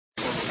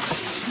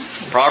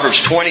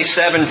Proverbs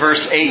 27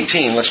 verse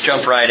 18. Let's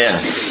jump right in.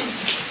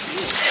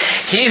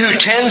 He who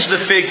tends the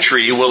fig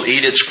tree will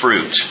eat its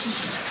fruit,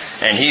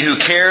 and he who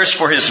cares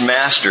for his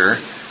master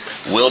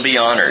will be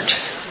honored.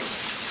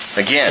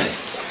 Again,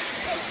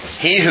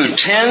 he who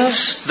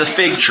tends the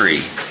fig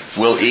tree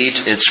will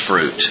eat its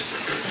fruit,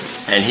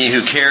 and he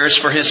who cares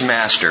for his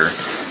master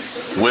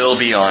will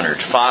be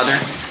honored. Father,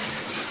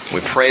 we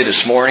pray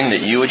this morning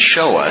that you would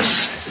show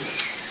us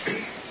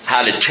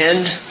how to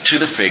tend to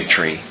the fig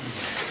tree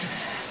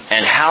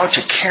and how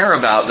to care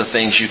about the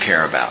things you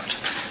care about.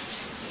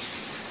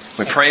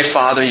 We pray,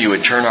 Father, you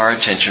would turn our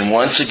attention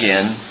once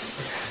again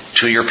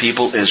to your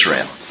people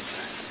Israel.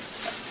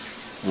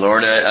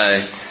 Lord,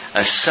 a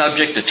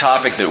subject, a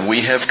topic that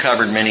we have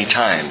covered many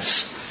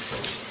times,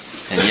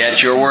 and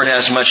yet your word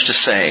has much to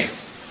say.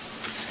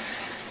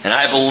 And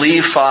I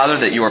believe, Father,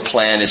 that your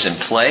plan is in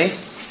play,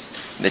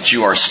 that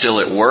you are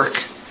still at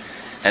work,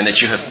 and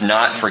that you have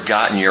not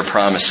forgotten your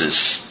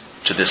promises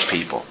to this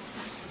people.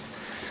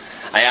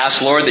 I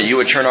ask, Lord, that you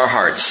would turn our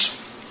hearts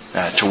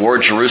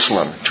toward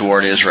Jerusalem,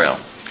 toward Israel,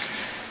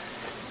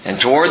 and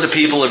toward the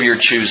people of your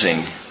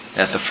choosing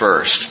at the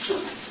first,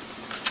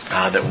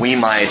 that we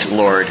might,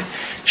 Lord,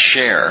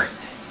 share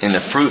in the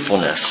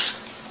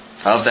fruitfulness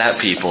of that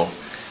people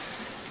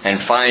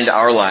and find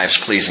our lives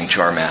pleasing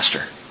to our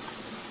Master.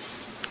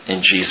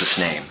 In Jesus'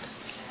 name,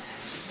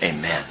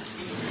 amen.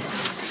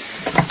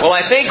 Well,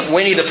 I think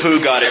Winnie the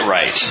Pooh got it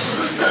right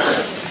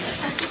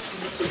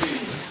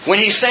when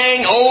he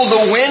sang,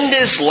 "Oh, the wind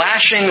is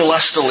lashing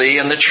lustily,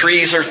 and the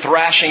trees are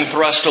thrashing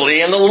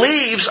thrustily, and the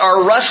leaves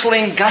are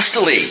rustling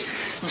gustily."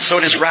 So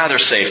it is rather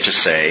safe to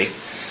say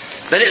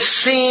that it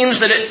seems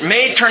that it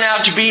may turn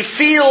out to be,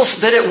 feels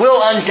that it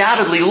will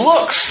undoubtedly,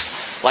 looks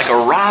like a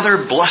rather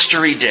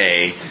blustery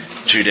day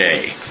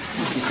today.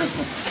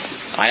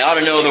 I ought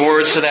to know the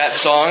words to that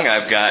song.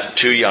 I've got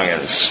two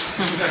young'uns.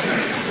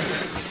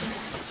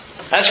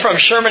 That's from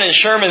Sherman and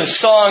Sherman's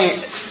song,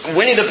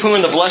 Winnie the Pooh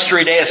and the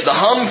Blustery Day. It's the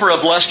hum for a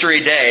blustery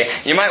day.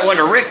 You might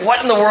wonder, Rick,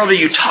 what in the world are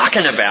you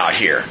talking about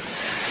here?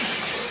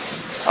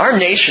 Our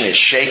nation is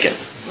shaken.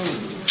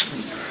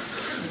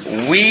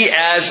 We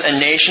as a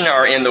nation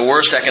are in the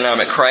worst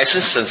economic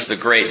crisis since the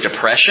Great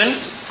Depression.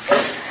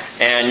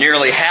 And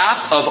nearly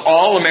half of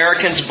all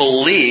Americans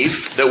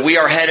believe that we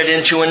are headed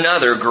into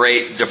another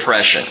Great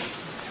Depression.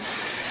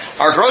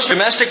 Our gross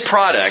domestic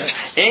product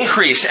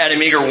increased at a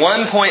meager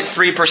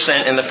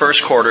 1.3% in the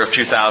first quarter of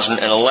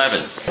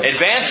 2011,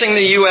 advancing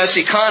the U.S.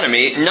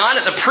 economy not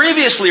at the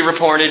previously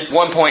reported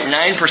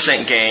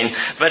 1.9% gain,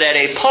 but at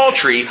a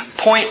paltry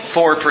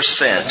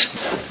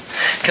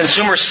 0.4%.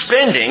 Consumer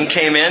spending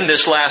came in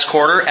this last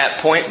quarter at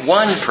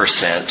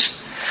 0.1%.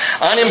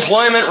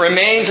 Unemployment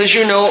remains, as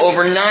you know,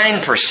 over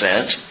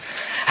 9%.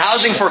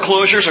 Housing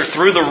foreclosures are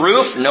through the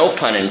roof, no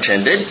pun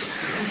intended.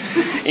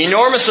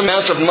 Enormous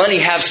amounts of money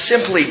have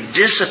simply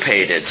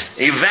dissipated,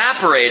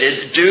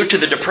 evaporated due to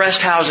the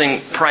depressed housing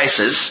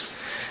prices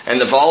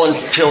and the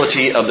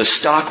volatility of the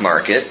stock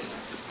market,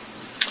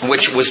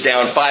 which was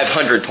down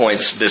 500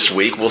 points this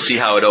week. We'll see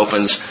how it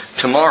opens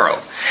tomorrow.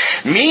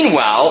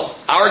 Meanwhile,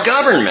 our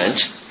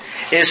government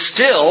is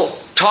still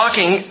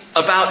talking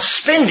about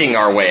spending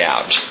our way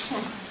out.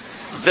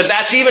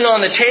 That's even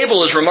on the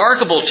table is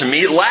remarkable to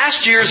me.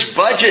 Last year's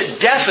budget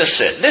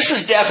deficit. This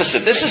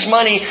is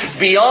money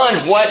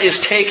beyond what is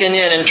taken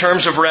in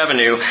terms of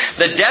revenue.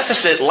 The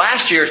deficit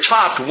last year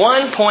topped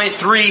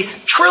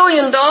 $1.3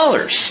 trillion.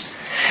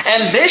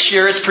 And this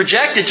year it's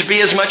projected to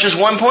be as much as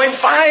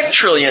 $1.5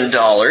 trillion.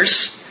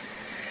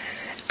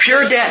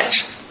 Pure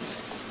debt.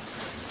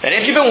 And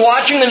if you've been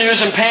watching the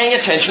news and paying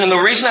attention, and the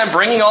reason I'm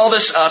bringing all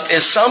this up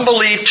is some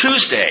believe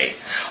Tuesday,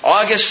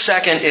 August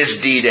 2nd,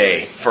 is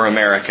D-Day for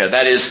America.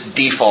 That is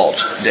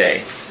default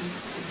day.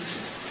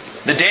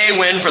 The day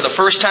when, for the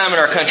first time in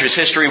our country's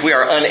history, we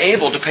are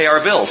unable to pay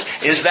our bills.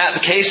 Is that the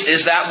case?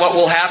 Is that what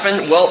will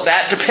happen? Well,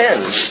 that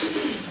depends.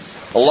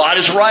 A lot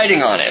is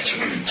riding on it.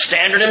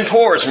 Standard &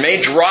 Poor's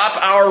may drop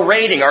our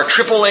rating. Our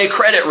AAA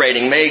credit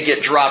rating may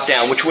get dropped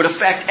down, which would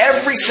affect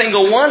every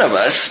single one of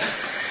us.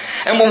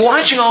 And we're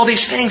watching all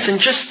these things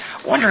and just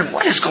wondering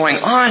what is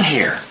going on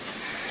here.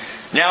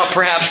 Now,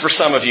 perhaps for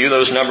some of you,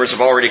 those numbers have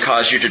already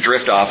caused you to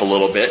drift off a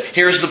little bit.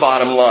 Here's the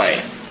bottom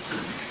line.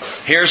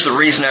 Here's the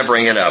reason I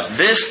bring it up.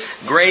 This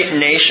great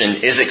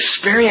nation is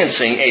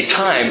experiencing a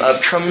time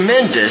of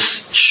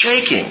tremendous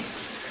shaking.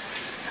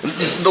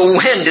 The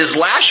wind is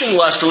lashing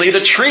lustily. The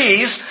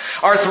trees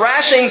are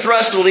thrashing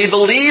thrustily. The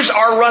leaves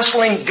are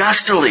rustling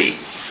gustily.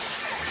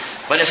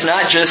 But it's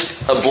not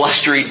just a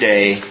blustery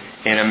day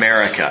in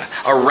America.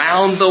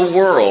 Around the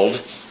world,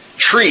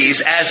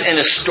 trees, as in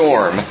a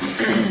storm,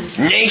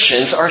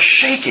 nations are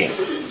shaking.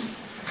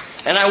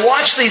 And I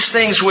watch these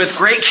things with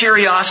great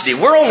curiosity.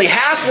 We're only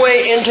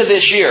halfway into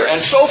this year,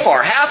 and so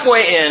far,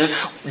 halfway in,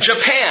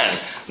 Japan,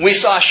 we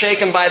saw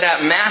shaken by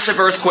that massive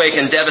earthquake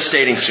and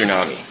devastating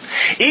tsunami.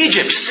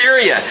 Egypt,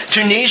 Syria,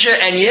 Tunisia,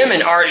 and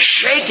Yemen are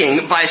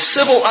shaking by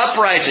civil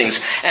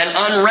uprisings and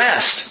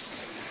unrest.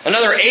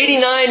 Another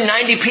 89,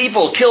 90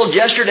 people killed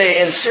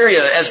yesterday in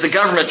Syria as the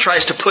government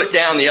tries to put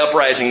down the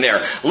uprising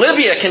there.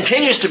 Libya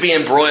continues to be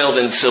embroiled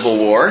in civil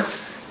war.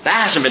 That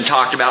hasn't been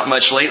talked about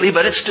much lately,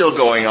 but it's still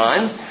going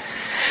on.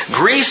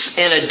 Greece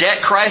in a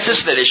debt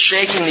crisis that is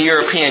shaking the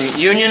European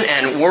Union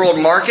and world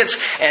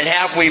markets. And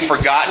have we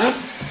forgotten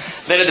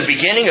that at the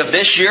beginning of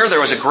this year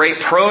there was a great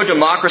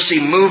pro-democracy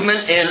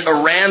movement in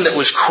Iran that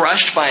was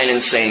crushed by an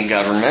insane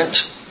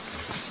government?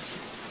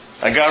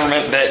 A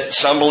government that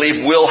some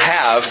believe will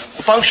have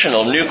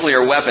functional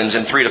nuclear weapons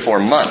in 3 to 4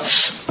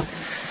 months.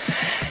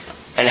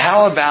 And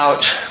how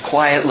about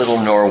quiet little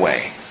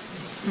Norway?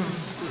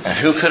 And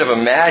who could have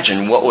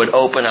imagined what would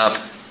open up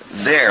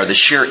there, the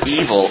sheer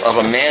evil of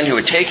a man who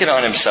would take it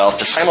on himself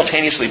to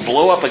simultaneously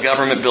blow up a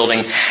government building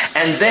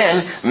and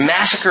then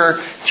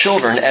massacre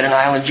children at an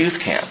island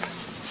youth camp.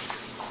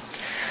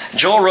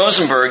 Joel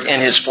Rosenberg, in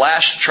his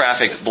Flash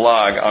Traffic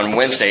blog on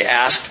Wednesday,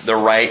 asked the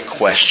right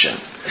question.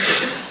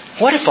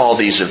 What if all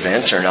these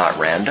events are not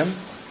random?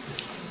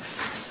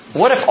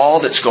 What if all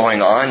that's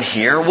going on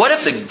here, what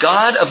if the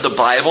God of the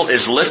Bible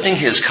is lifting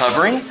His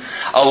covering,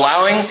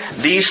 allowing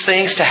these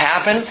things to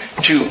happen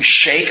to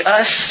shake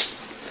us?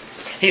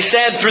 He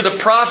said through the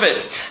prophet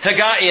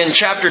Haggai in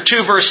chapter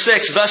 2 verse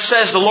 6, "Thus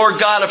says the Lord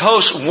God of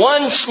hosts,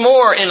 once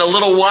more in a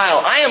little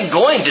while I am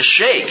going to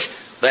shake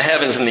the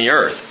heavens and the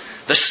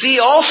earth, the sea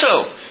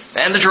also,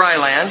 and the dry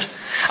land.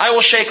 I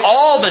will shake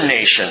all the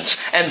nations,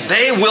 and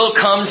they will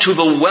come to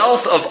the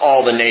wealth of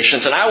all the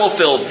nations, and I will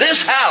fill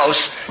this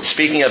house,"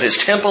 speaking of His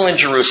temple in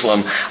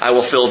Jerusalem, "I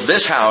will fill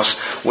this house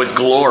with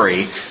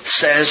glory,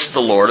 says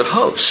the Lord of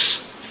hosts."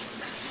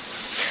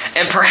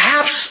 And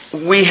perhaps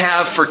we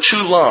have for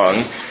too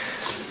long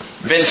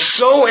been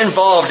so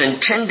involved in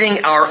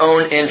tending our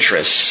own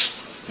interests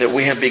that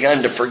we have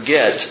begun to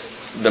forget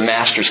the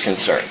Master's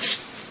concerns.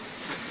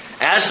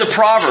 As the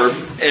proverb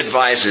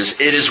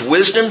advises, it is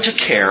wisdom to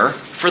care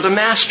for the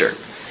Master.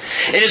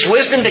 It is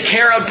wisdom to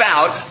care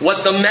about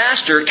what the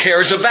Master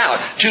cares about,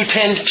 to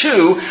tend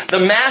to the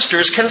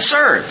Master's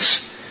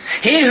concerns.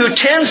 He who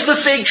tends the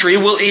fig tree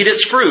will eat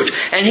its fruit,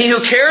 and he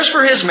who cares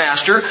for his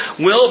Master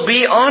will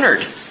be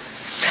honored.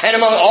 And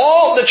among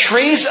all the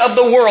trees of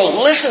the world,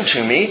 listen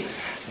to me,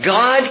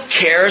 God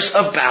cares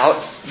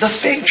about the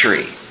fig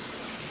tree.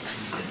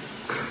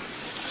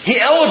 He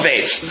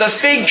elevates the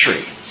fig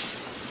tree.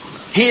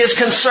 He is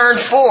concerned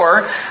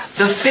for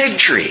the fig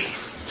tree.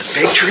 The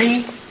fig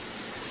tree?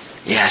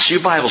 Yes, you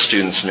Bible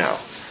students know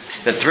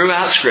that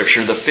throughout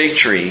Scripture, the fig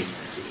tree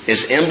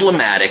is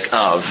emblematic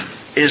of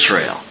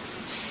Israel.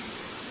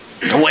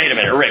 Wait a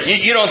minute, Rick.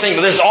 You don't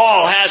think this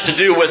all has to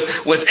do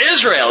with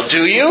Israel,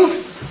 do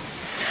you?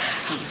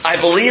 I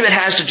believe it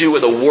has to do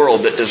with a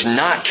world that does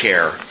not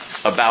care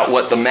about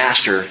what the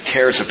Master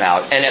cares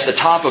about. And at the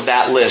top of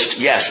that list,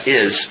 yes,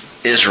 is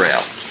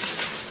Israel.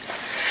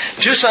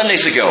 2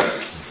 Sundays ago,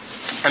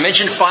 I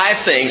mentioned 5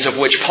 things of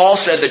which Paul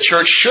said the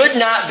church should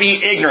not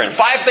be ignorant.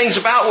 5 things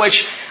about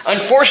which,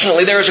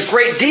 unfortunately, there is a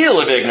great deal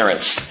of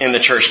ignorance in the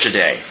church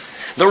today.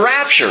 The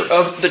rapture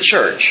of the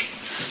church.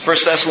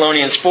 1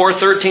 Thessalonians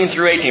 4:13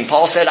 through 18.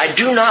 Paul said, "I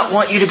do not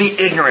want you to be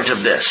ignorant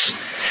of this."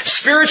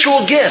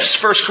 Spiritual gifts.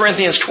 1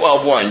 Corinthians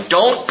 12:1.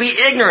 Don't be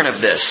ignorant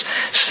of this.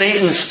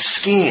 Satan's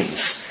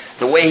schemes.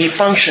 The way he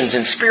functions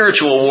in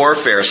spiritual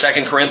warfare.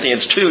 2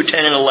 Corinthians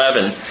 2:10 and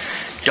 11.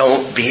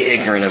 Don't be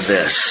ignorant of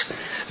this.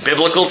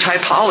 Biblical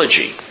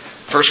typology.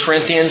 1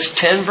 Corinthians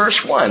 10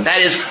 verse 1.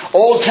 That is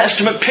Old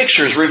Testament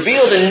pictures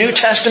revealed in New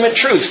Testament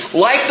truths,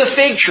 like the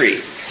fig tree.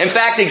 In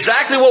fact,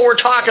 exactly what we're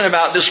talking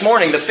about this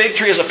morning, the fig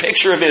tree as a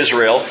picture of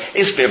Israel,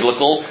 is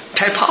biblical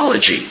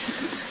typology.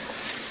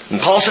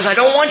 And Paul says, I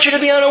don't want you to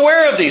be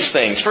unaware of these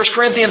things. 1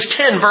 Corinthians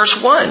 10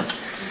 verse 1.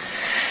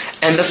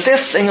 And the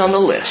 5th thing on the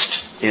list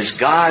is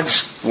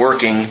God's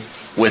working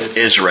with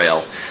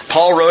Israel.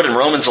 Paul wrote in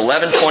Romans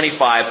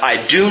 11:25, "I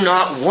do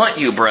not want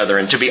you,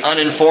 brethren, to be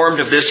uninformed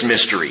of this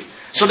mystery,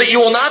 so that you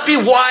will not be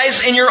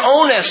wise in your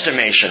own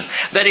estimation,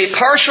 that a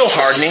partial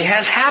hardening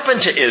has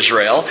happened to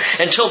Israel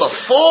until the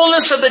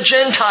fullness of the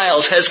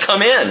Gentiles has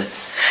come in.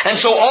 And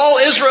so all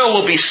Israel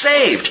will be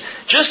saved,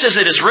 just as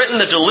it is written,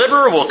 the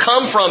deliverer will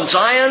come from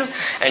Zion,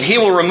 and he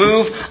will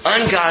remove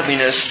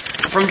ungodliness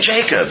from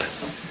Jacob."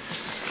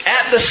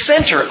 At the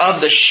center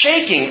of the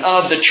shaking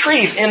of the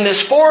trees in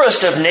this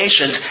forest of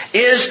nations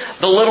is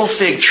the little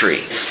fig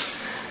tree.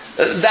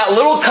 That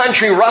little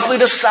country, roughly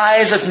the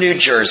size of New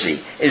Jersey,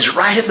 is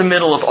right at the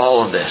middle of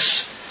all of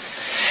this.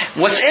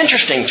 What's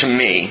interesting to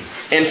me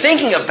in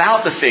thinking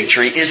about the fig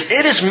tree is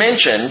it is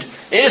mentioned,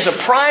 it is a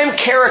prime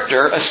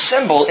character, a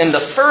symbol in the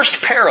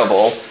first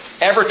parable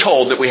ever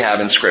told that we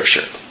have in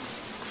Scripture.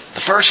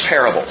 The first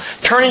parable.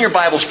 Turn in your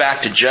Bibles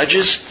back to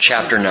Judges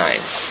chapter 9.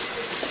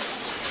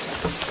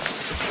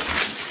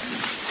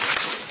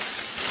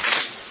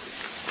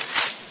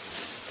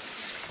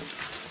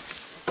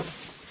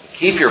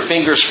 Keep your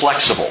fingers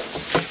flexible.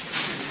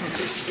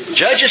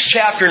 Judges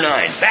chapter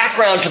 9.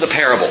 Background to the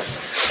parable.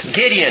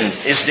 Gideon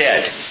is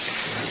dead.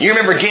 You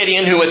remember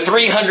Gideon, who with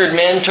 300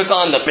 men took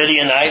on the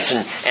Midianites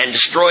and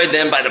destroyed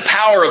them by the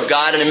power of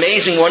God. An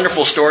amazing,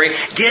 wonderful story.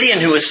 Gideon,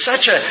 who was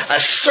such a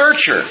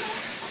searcher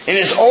in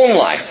his own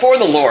life for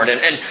the Lord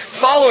and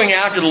following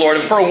after the Lord,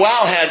 and for a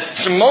while had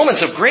some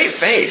moments of great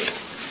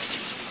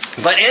faith,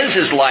 but ends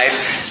his life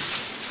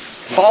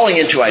falling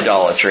into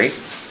idolatry.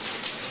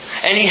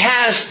 And he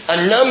has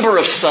a number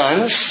of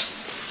sons,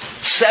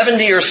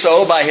 70 or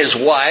so by his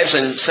wives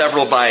and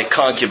several by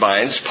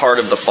concubines, part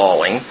of the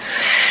falling.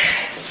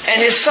 And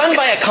his son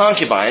by a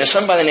concubine, a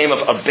son by the name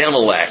of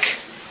Abimelech,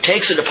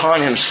 takes it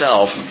upon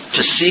himself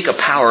to seek a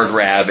power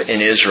grab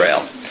in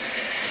Israel.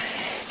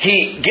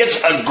 He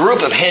gets a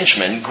group of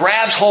henchmen,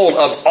 grabs hold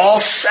of all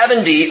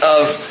 70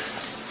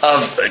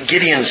 of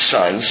Gideon's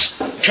sons,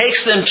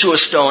 takes them to a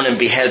stone and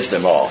beheads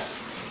them all.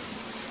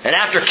 And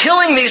after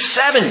killing these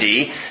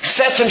 70,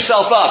 sets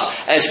himself up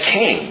as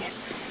king,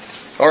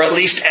 or at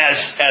least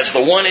as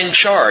the one in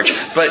charge.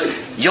 But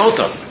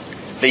Jotham,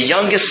 the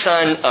youngest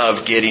son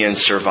of Gideon,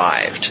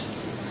 survived.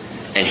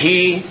 And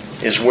he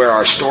is where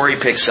our story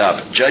picks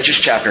up. Judges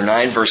chapter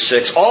 9, verse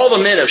 6. All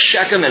the men of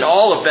Shechem and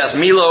all of Beth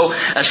Millo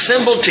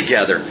assembled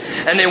together.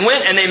 And they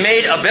went and they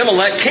made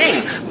Abimelech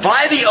king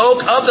by the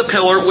oak of the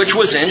pillar which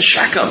was in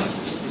Shechem.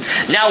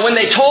 Now when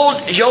they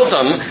told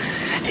Jotham,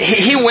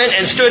 he went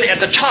and stood at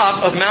the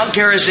top of Mount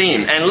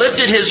Gerizim and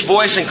lifted his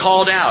voice and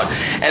called out.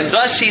 And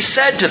thus he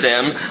said to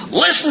them,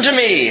 "Listen to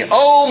me,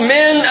 O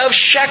men of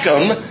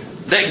Shechem,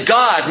 that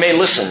God may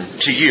listen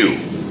to you."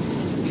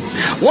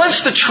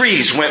 Once the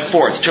trees went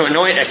forth to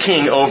anoint a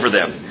king over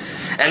them.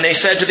 And they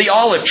said to the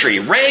olive tree,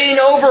 "Reign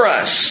over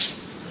us."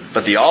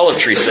 But the olive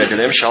tree said to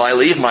them, "Shall I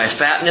leave my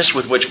fatness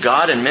with which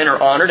God and men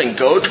are honored and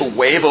go to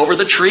wave over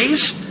the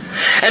trees?"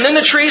 And then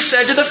the tree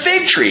said to the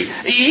fig tree,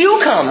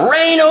 "You come,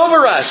 reign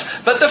over us."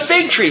 But the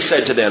fig tree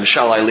said to them,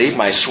 "Shall I leave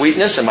my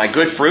sweetness and my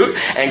good fruit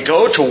and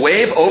go to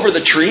wave over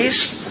the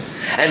trees?"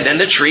 And then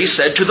the tree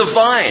said to the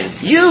vine,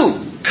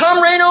 "You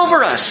come, reign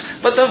over us."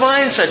 But the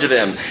vine said to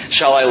them,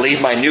 "Shall I leave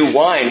my new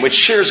wine, which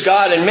cheers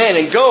God and men,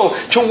 and go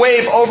to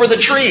wave over the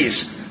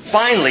trees?"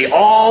 Finally,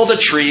 all the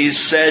trees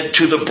said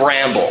to the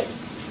bramble,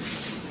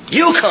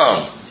 "You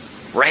come,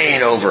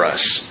 reign over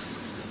us."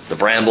 The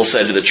bramble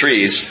said to the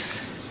trees,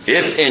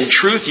 "If in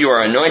truth you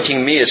are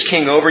anointing me as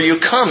king over you,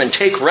 come and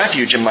take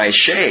refuge in my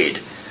shade.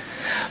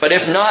 But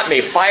if not,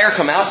 may fire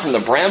come out from the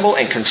bramble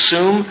and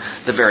consume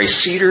the very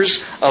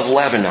cedars of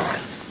Lebanon.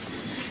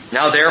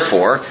 Now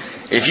therefore,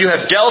 if you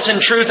have dealt in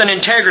truth and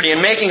integrity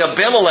in making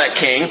Abimelech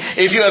king,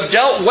 if you have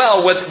dealt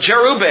well with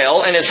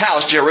Jerubbaal and his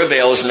house,"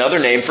 Jerubbaal is another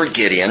name for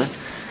Gideon,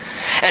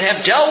 "and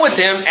have dealt with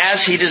him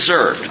as he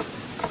deserved.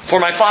 For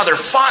my father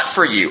fought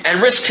for you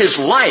and risked his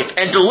life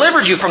and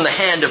delivered you from the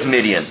hand of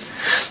Midian.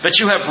 But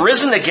you have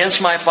risen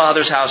against my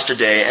father's house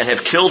today and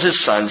have killed his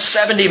sons,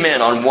 70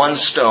 men on one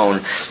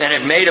stone, and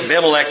have made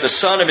Abimelech the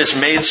son of his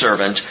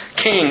maidservant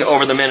king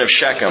over the men of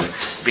Shechem,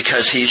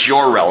 because he's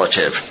your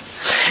relative.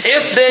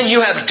 If then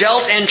you have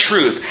dealt in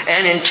truth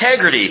and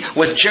integrity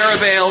with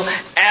Jerubbaal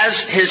as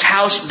his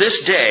house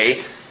this day,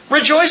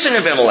 rejoice in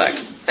Abimelech,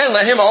 and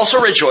let him also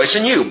rejoice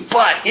in you.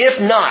 But if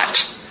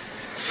not,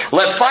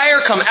 let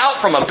fire come out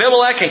from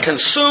Abimelech and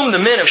consume the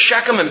men of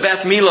Shechem and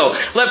Beth Millo.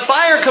 Let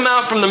fire come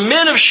out from the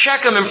men of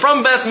Shechem and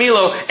from Beth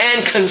Millo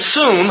and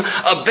consume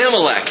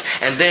Abimelech."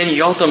 And then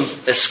Jotham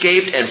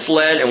escaped and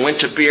fled and went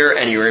to Beer,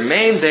 and he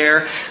remained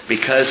there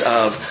because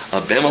of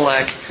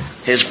Abimelech,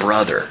 his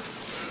brother.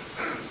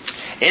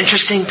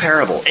 Interesting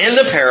parable. In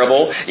the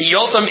parable,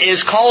 Jotham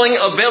is calling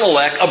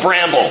Abimelech a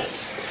bramble.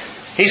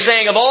 He's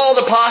saying, of all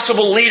the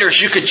possible leaders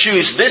you could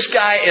choose, this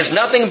guy is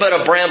nothing but a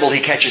bramble. He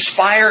catches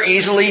fire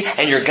easily,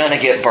 and you're going to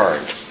get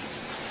burned.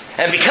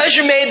 And because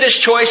you made this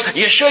choice,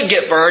 you should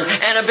get burned,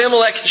 and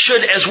Abimelech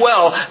should as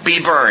well be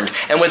burned.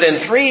 And within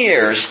 3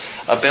 years,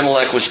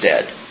 Abimelech was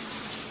dead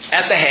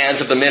at the hands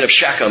of the men of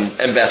Shechem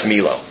and Beth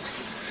Millo.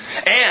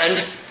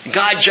 And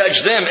God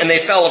judged them, and they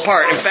fell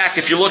apart. In fact,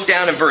 if you look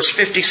down in verse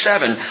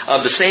 57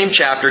 of the same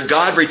chapter,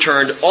 God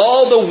returned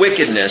all the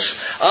wickedness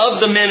of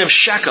the men of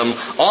Shechem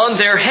on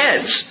their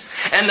heads.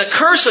 And the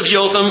curse of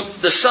Jotham,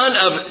 the son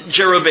of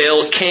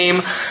Jerubbaal,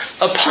 came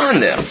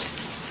upon them.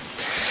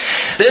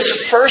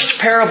 This first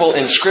parable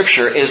in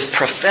Scripture is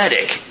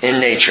prophetic in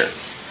nature.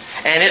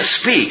 And it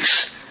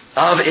speaks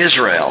of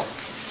Israel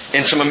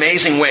in some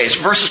amazing ways.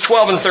 Verses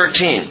 12 and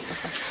 13,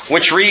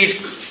 which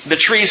read, "The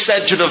tree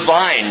said to the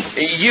vine,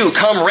 'You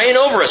come, reign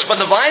over us.' But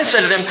the vine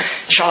said to them,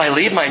 'Shall I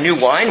leave my new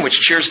wine, which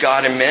cheers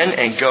God and men,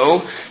 and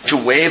go to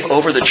wave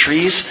over the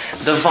trees?'"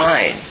 The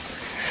vine.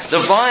 The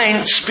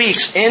vine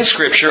speaks in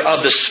Scripture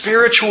of the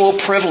spiritual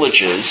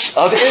privileges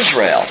of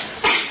Israel.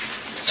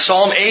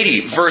 Psalm 80,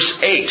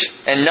 verse 8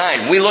 and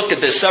 9. We looked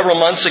at this several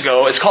months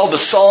ago. It's called the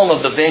Psalm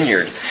of the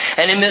Vineyard.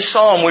 And in this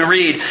psalm we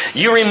read,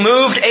 "You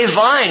removed a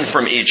vine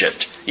from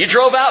Egypt. You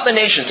drove out the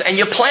nations and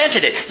you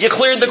planted it. You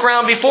cleared the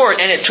ground before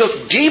it, and it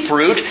took deep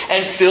root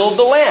and filled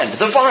the land."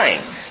 The vine.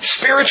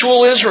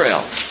 Spiritual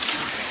Israel.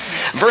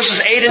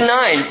 Verses 8 and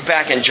 9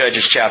 back in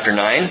Judges chapter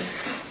 9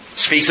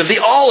 speaks of the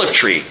olive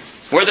tree.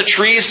 Where the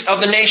trees of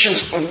the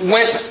nations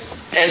went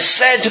and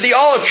said to the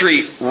olive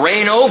tree,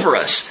 reign over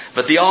us.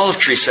 But the olive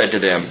tree said to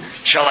them,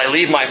 shall I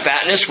leave my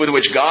fatness with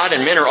which God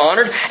and men are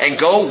honored and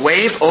go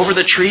wave over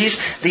the trees?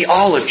 The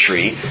olive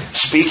tree,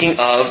 speaking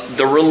of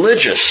the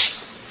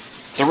religious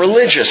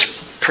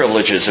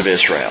privileges of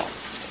Israel.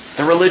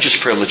 The religious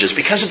privileges.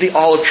 Because of the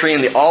olive tree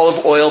and the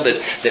olive oil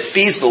that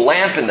feeds the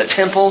lamp in the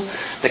temple,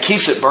 that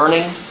keeps it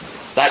burning.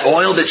 That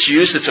oil that's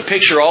used, it's a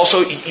picture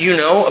also,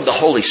 of the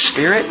Holy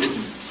Spirit.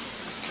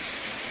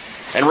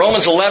 In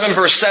Romans 11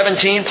 verse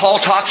 17, Paul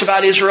talks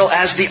about Israel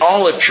as the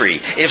olive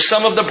tree. If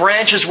some of the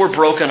branches were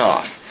broken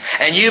off,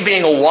 and you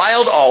being a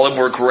wild olive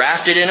were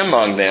grafted in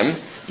among them,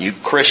 you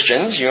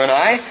Christians, you and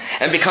I,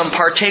 and become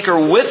partaker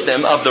with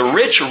them of the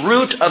rich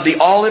root of the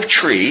olive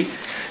tree,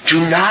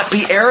 do not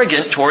be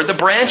arrogant toward the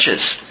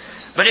branches.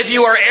 But if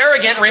you are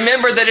arrogant,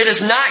 remember that it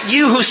is not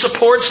you who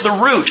supports the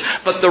root,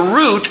 but the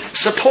root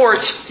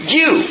supports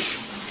you.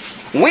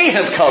 We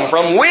have come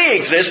from, we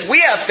exist,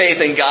 we have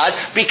faith in God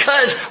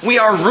because we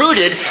are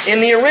rooted in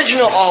the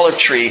original olive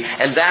tree,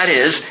 and that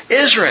is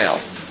Israel.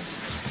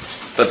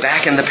 But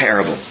back in the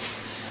parable,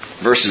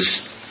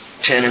 verses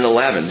 10 and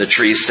 11, the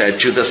tree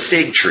said to the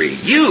fig tree,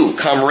 you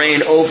come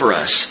reign over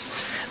us.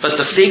 But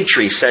the fig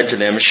tree said to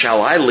them,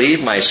 shall I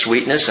leave my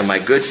sweetness and my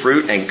good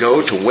fruit and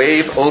go to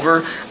wave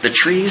over the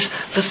trees?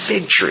 The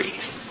fig tree,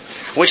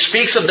 which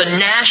speaks of the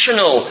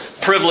national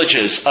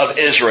privileges of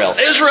Israel.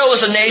 Israel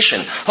is a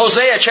nation.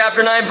 Hosea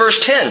chapter 9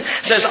 verse 10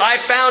 says, I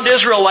found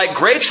Israel like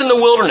grapes in the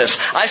wilderness.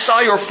 I saw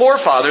your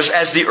forefathers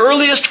as the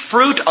earliest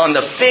fruit on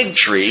the fig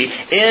tree in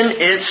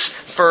its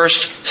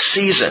first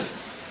season.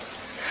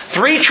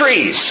 3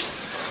 trees,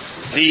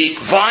 the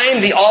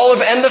vine, the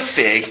olive, and the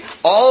fig,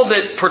 all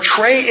that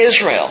portray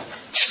Israel.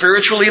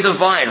 Spiritually, the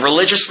vine.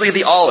 Religiously,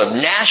 the olive.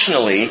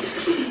 Nationally,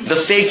 the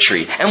fig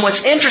tree. And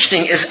what's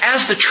interesting is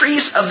as the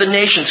trees of the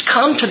nations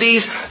come to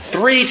these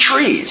 3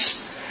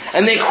 trees,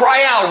 and they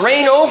cry out,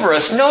 reign over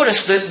us,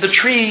 notice that the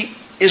tree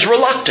is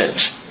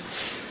reluctant.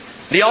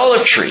 The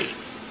olive tree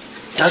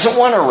doesn't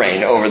want to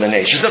reign over the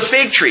nations. The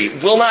fig tree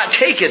will not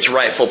take its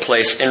rightful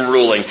place in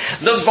ruling.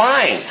 The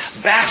vine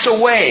backs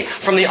away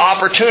from the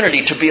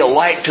opportunity to be a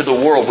light to the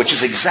world, which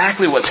is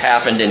exactly what's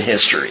happened in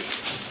history.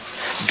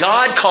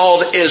 God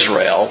called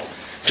Israel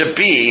to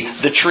be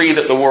the tree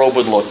that the world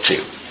would look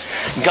to.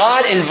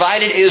 God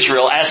invited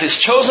Israel as His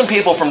chosen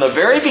people from the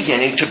very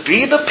beginning to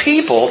be the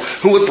people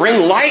who would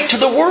bring light to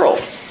the world,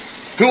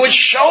 who would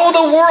show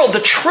the world the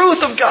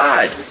truth of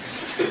God.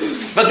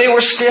 But they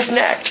were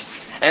stiff-necked,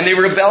 and they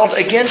rebelled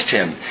against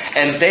Him,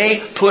 and they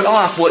put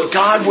off what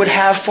God would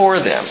have for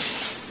them.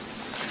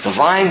 The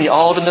vine, the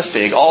olive, and the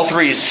fig, all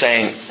 3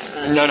 saying,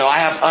 no, I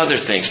have other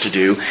things to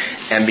do.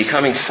 And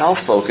becoming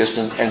self-focused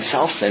and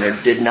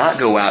self-centered did not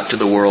go out to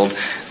the world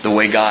the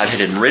way God had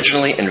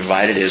originally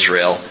invited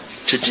Israel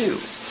to do.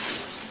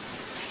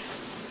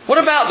 What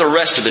about the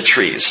rest of the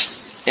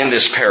trees in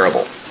this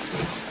parable?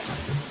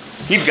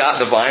 You've got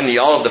the vine, the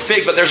olive, the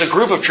fig, but there's a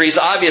group of trees,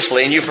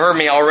 obviously, and you've heard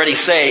me already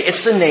say,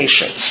 it's the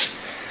nations.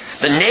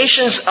 The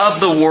nations of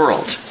the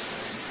world.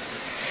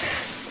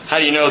 How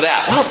do you know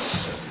that?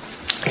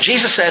 Well,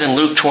 Jesus said in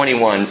Luke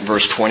 21,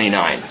 verse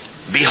 29,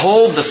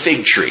 behold the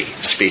fig tree,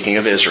 speaking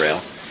of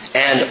Israel,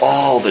 and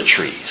all the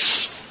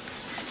trees.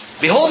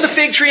 Behold the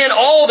fig tree and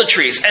all the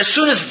trees. As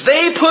soon as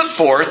they put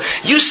forth,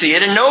 you see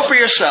it and know for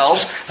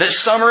yourselves that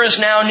summer is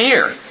now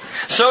near.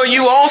 So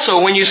you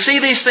also, when you see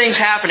these things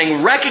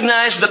happening,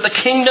 recognize that the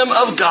kingdom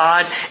of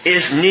God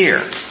is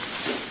near.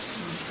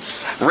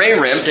 Ray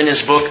Rimt, in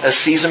his book, A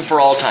Season for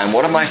All Time,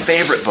 one of my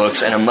favorite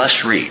books and a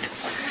must-read,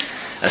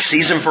 A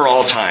Season for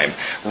All Time,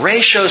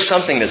 Ray shows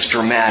something that's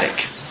dramatic.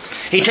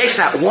 He takes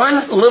that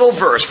one little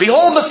verse,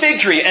 behold the fig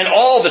tree and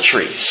all the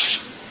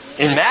trees.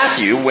 In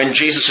Matthew, when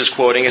Jesus is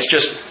quoting, it's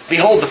just,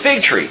 behold the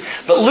fig tree.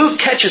 But Luke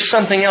catches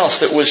something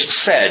else that was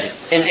said.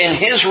 In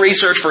his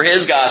research for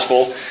his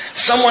gospel,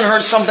 someone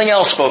heard something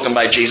else spoken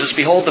by Jesus,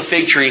 behold the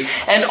fig tree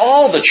and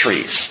all the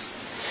trees.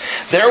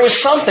 There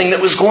was something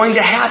that was going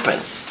to happen.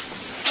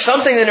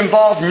 Something that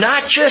involved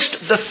not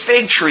just the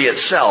fig tree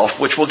itself,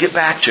 which we'll get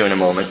back to in a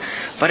moment,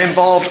 but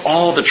involved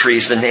all the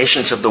trees, the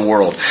nations of the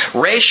world.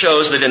 Ray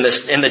shows that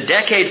in the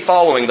decade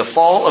following the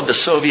fall of the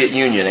Soviet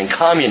Union and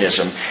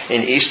communism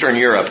in Eastern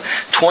Europe,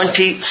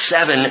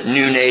 27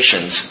 new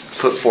nations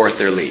put forth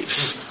their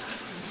leaves.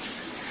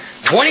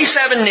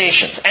 27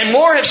 nations, and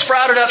more have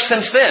sprouted up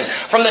since then,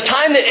 from the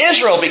time that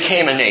Israel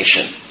became a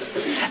nation.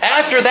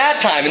 After that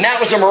time, and that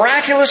was a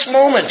miraculous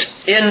moment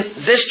in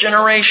this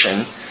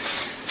generation,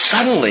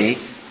 suddenly,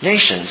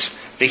 nations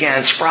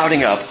began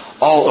sprouting up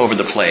all over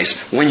the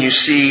place when you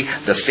see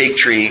the fig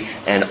tree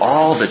and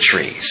all the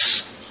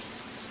trees.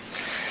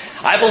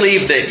 I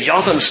believe that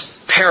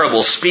Jotham's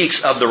parable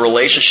speaks of the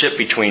relationship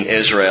between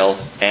Israel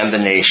and the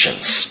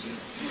nations.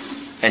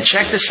 And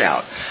check this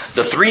out.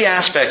 The 3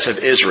 aspects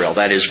of Israel,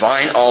 that is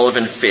vine, olive,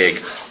 and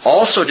fig,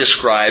 also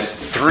describe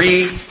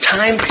 3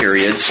 time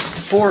periods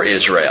for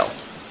Israel.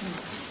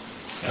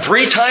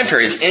 3 time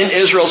periods in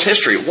Israel's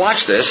history.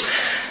 Watch this.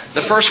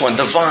 The first one,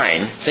 the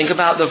vine. Think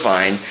about the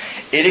vine.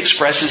 It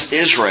expresses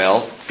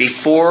Israel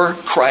before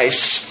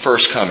Christ's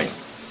first coming.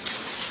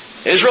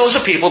 Israel is a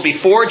people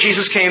before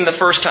Jesus came the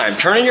first time.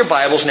 Turn in your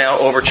Bibles now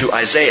over to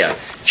Isaiah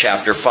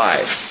chapter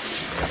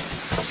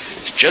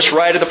 5. Just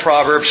right of the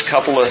Proverbs,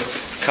 couple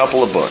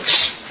of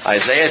books.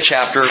 Isaiah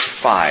chapter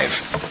 5.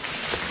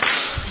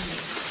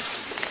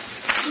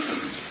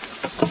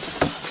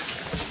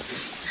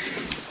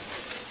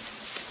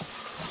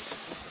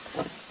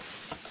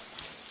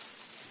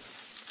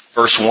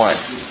 Verse 1.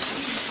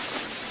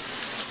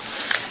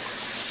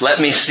 Let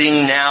me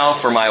sing now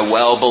for my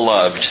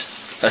well-beloved,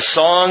 a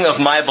song of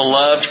my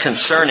beloved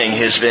concerning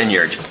his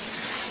vineyard.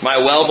 My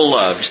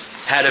well-beloved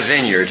had a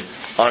vineyard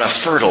on a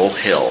fertile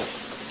hill.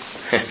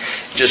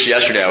 Just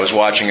yesterday I was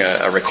watching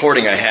a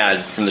recording I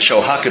had from the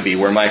show Huckabee,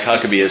 where Mike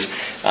Huckabee is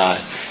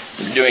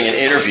doing an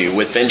interview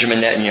with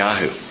Benjamin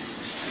Netanyahu.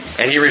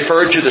 And he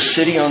referred to the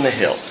city on the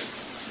hill.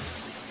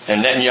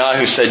 And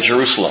Netanyahu said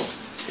Jerusalem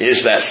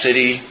is that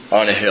city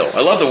on a hill.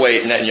 I love the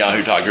way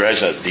Netanyahu talks. He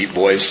has a deep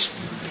voice.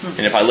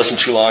 And if I listen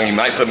too long, he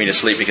might put me to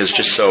sleep because it's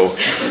just so...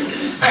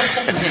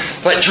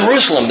 But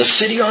Jerusalem, the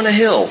city on a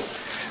hill.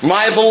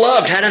 My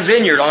beloved had a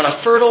vineyard on a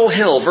fertile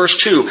hill. Verse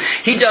 2.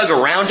 He dug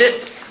around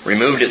it,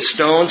 removed its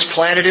stones,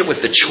 planted it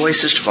with the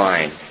choicest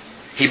vine.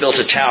 He built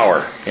a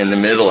tower in the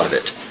middle of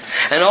it,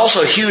 and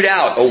also hewed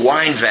out a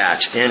wine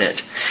vat in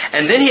it.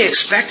 And then he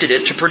expected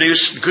it to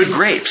produce good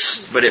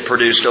grapes, but it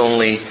produced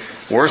only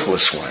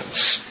worthless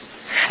ones.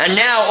 And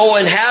now, O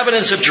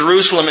inhabitants of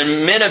Jerusalem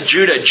and men of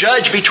Judah,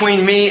 judge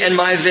between me and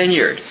my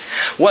vineyard.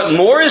 What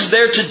more is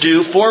there to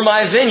do for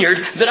my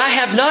vineyard that I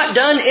have not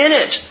done in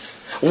it?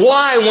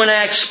 Why, when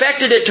I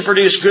expected it to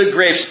produce good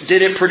grapes,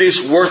 did it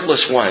produce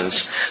worthless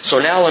ones? So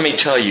now let me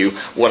tell you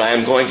what I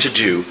am going to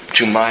do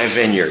to my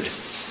vineyard.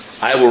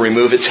 I will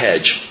remove its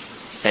hedge,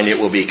 and it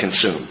will be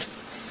consumed.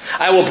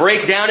 I will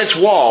break down its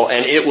wall,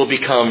 and it will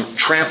become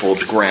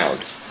trampled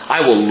ground.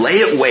 I will lay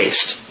it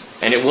waste,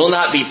 and it will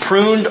not be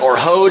pruned or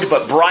hoed,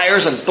 but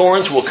briars and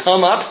thorns will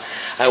come up.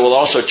 I will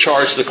also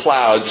charge the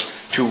clouds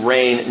to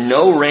rain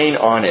no rain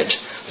on it.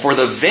 For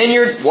the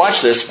vineyard,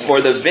 watch this,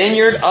 for the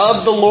vineyard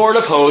of the Lord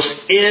of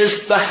hosts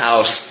is the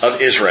house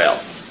of Israel.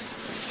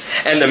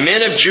 And the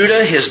men of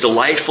Judah his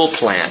delightful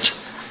plant.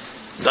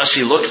 Thus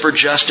he looked for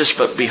justice,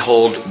 but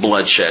behold,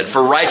 bloodshed.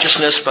 For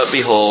righteousness, but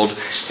behold,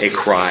 a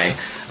cry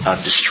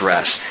of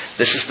distress.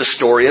 This is the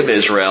story of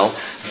Israel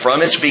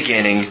from its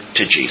beginning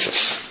to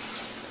Jesus.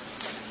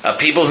 A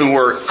people who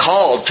were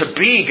called to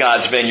be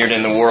God's vineyard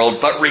in the world,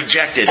 but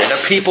rejected it.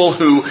 A people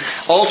who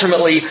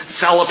ultimately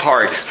fell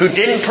apart, who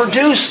didn't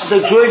produce the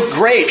good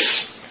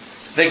grapes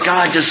that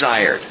God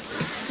desired,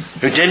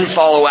 who didn't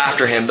follow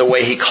after Him the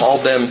way He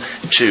called them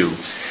to.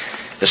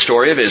 The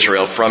story of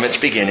Israel from its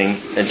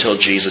beginning until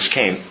Jesus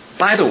came.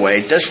 By the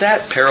way, does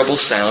that parable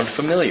sound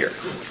familiar?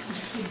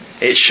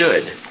 It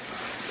should.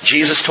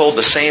 Jesus told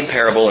the same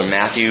parable in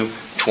Matthew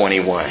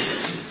 21.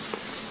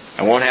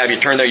 I won't have you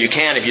turn there. You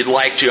can if you'd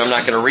like to. I'm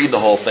not going to read the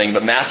whole thing.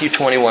 But Matthew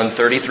 21,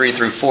 33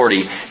 through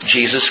 40,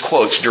 Jesus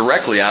quotes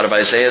directly out of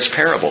Isaiah's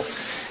parable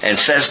and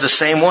says the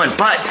same one.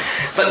 But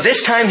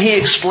this time He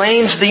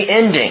explains the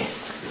ending.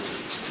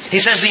 He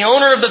says the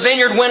owner of the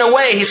vineyard went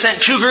away. He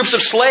sent 2 groups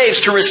of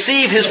slaves to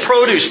receive his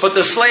produce. But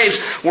the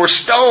slaves were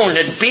stoned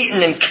and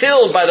beaten and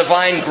killed by the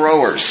vine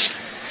growers.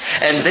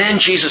 And then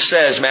Jesus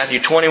says, Matthew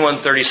 21,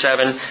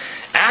 37,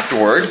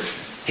 afterward,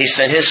 He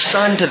sent His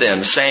son to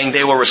them, saying,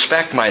 they will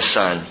respect my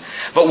son.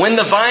 But when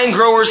the vine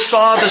growers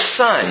saw the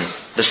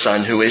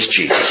son who is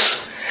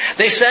Jesus,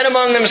 they said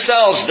among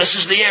themselves, this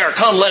is the heir.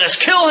 Come, let us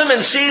kill him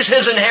and seize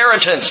his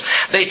inheritance.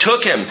 They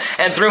took him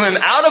and threw him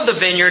out of the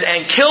vineyard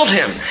and killed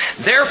him.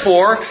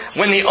 Therefore,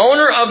 when the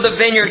owner of the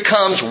vineyard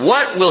comes,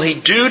 what will he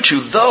do to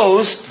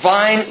those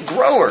vine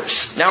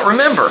growers? Now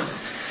remember,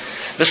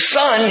 the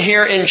son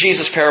here in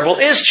Jesus' parable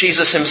is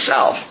Jesus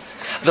Himself.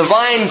 The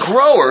vine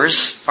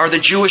growers are the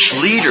Jewish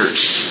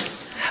leaders.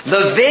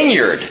 The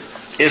vineyard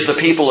is the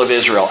people of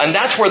Israel. And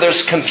that's where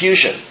there's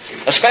confusion.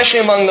 Especially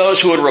among those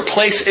who would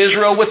replace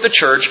Israel with the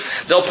church.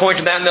 They'll point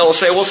to that and they'll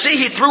say, well, see,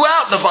 He threw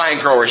out the vine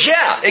growers.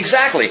 Yeah,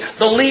 exactly.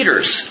 The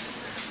leaders.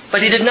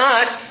 But He did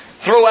not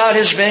throw out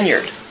His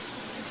vineyard.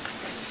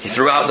 He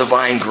threw out the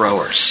vine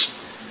growers.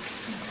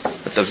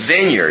 But the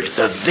vineyard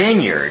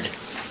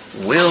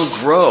will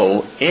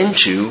grow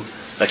into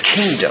a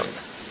kingdom.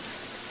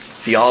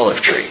 The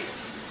olive tree.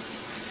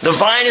 The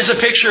vine is a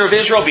picture of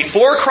Israel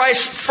before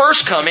Christ's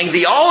first coming.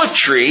 The olive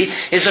tree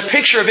is a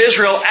picture of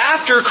Israel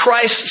after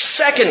Christ's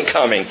second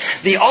coming.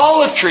 The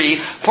olive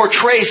tree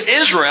portrays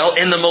Israel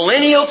in the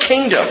millennial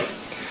kingdom.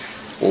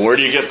 Well, where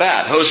do you get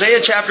that? Hosea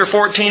chapter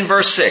 14,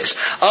 verse 6.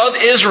 Of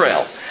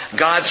Israel,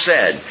 God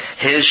said,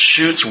 His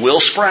shoots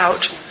will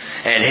sprout,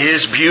 and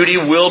His beauty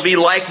will be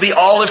like the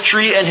olive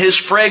tree, and His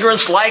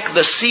fragrance like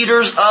the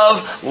cedars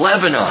of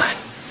Lebanon.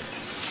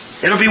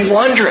 It'll be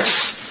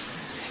wondrous.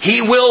 He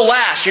will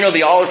last. You know,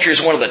 the olive tree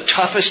is one of the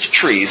toughest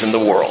trees in the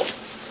world.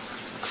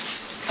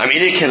 I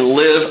mean, it can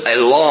live a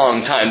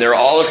long time. There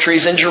are olive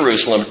trees in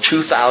Jerusalem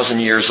 2,000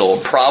 years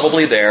old,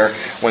 probably there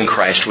when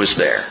Christ was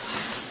there.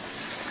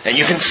 And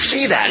you can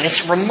see that, and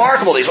it's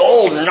remarkable. These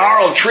old,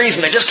 gnarled trees,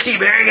 and they just keep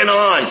hanging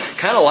on.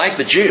 Kind of like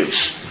the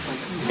Jews.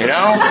 You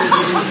know?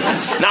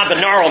 Not the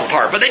gnarled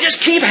part, but they just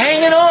keep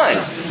hanging on.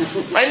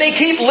 And they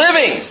keep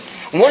living.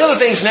 One of the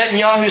things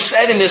Netanyahu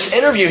said in this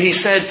interview, he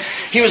said,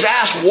 he was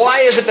asked,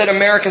 why is it that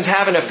Americans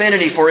have an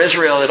affinity for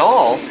Israel at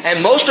all?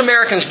 And most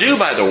Americans do,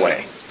 by the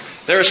way.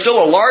 There is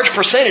still a large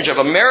percentage of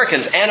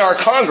Americans and our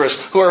Congress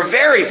who are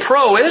very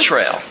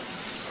pro-Israel.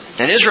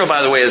 And Israel,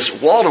 by the way,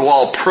 is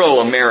wall-to-wall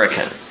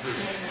pro-American.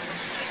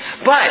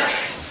 But,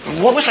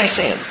 what was I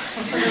saying?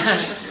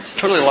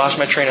 Totally lost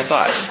my train of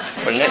thought.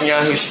 What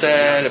Netanyahu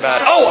said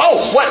about...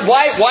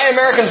 Why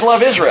Americans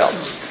love Israel?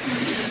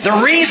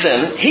 The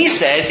reason, he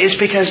said, is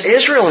because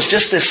Israel is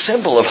just this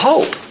symbol of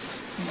hope.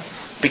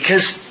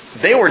 Because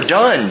they were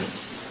done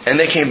and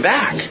they came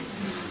back.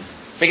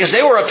 Because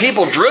they were a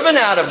people driven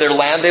out of their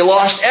land. They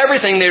lost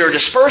everything. They were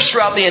dispersed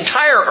throughout the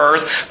entire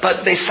earth.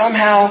 But they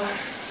somehow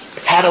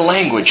had a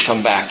language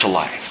come back to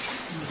life.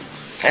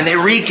 And they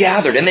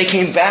regathered and they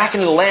came back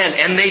into the land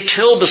and they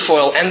tilled the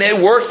soil and they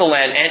worked the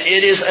land. And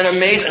it is an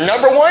amazing...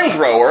 Number one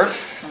grower.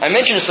 I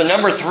mentioned it's the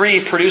number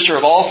 3 producer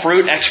of all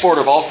fruit,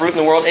 exporter of all fruit in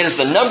the world. It is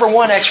the number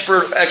 1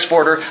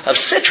 exporter of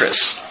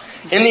citrus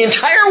in the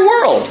entire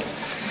world.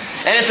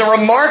 And it's a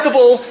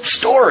remarkable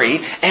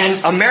story.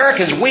 And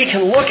Americans, we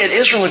can look at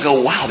Israel and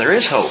go, wow, there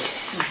is hope.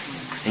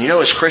 And you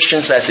know, as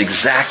Christians, that's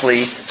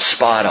exactly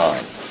spot on.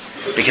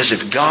 Because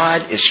if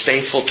God is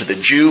faithful to the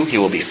Jew, He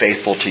will be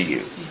faithful to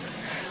you.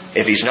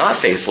 If He's not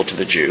faithful to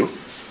the Jew,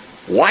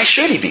 why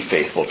should He be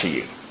faithful to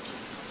you?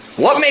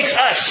 What makes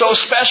us so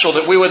special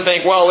that we would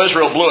think, well,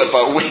 Israel blew it,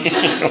 but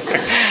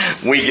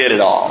we get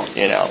it all,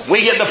 you know.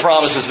 We get the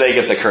promises, they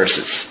get the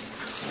curses.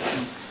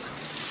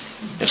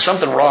 There's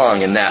something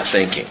wrong in that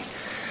thinking.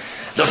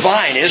 The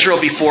vine,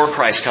 Israel before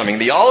Christ's coming.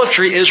 The olive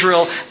tree,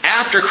 Israel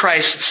after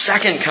Christ's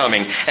second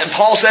coming. And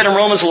Paul said in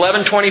Romans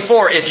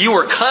 11:24, if you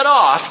were cut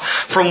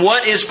off from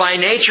what is by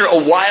nature a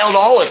wild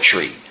olive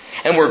tree,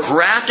 and were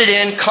grafted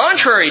in,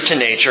 contrary to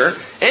nature,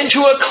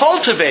 into a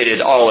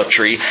cultivated olive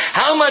tree,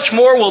 how much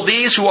more will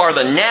these who are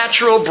the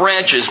natural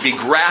branches be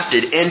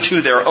grafted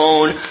into their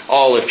own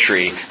olive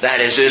tree?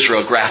 That is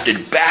Israel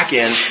grafted back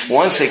in,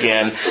 once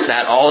again,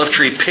 that olive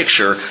tree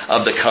picture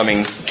of the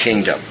coming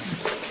kingdom.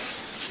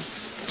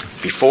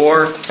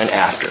 Before and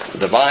after.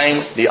 The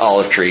vine, the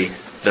olive tree,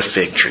 the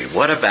fig tree.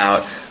 What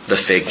about the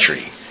fig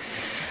tree?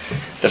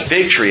 The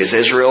fig tree is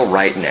Israel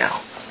right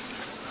now.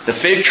 The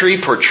fig tree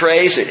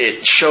portrays,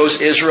 it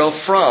shows Israel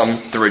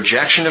from the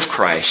rejection of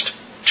Christ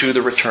to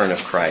the return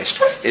of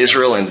Christ.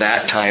 Israel in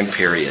that time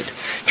period.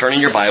 Turn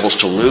in your Bibles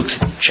to Luke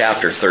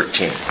chapter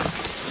 13.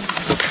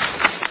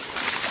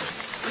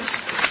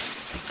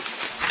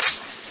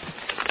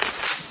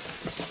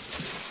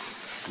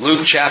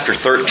 Luke chapter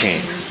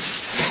 13,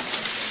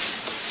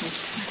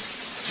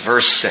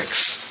 verse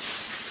 6.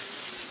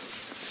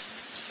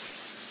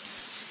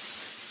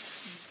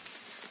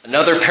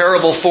 Another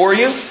parable for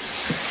you.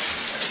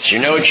 As you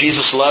know,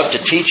 Jesus loved to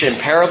teach in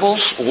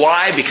parables.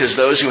 Why? Because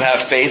those who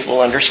have faith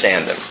will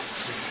understand them.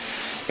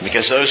 And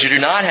because those who do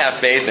not have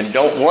faith and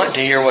don't want to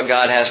hear what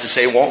God has to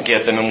say won't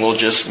get them and will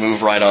just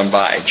move right on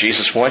by.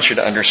 Jesus wants you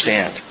to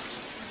understand.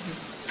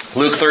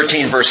 Luke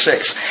 13, verse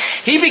 6.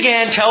 He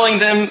began telling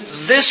them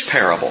this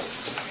parable.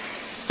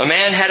 A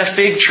man had a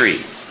fig tree,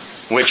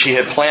 which he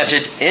had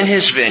planted in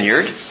his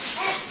vineyard,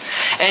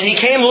 and he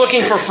came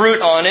looking for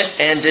fruit on it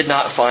and did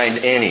not find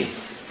any.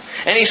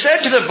 And he said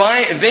to the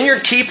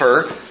vineyard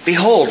keeper,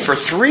 behold, for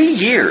 3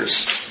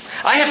 years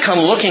I have come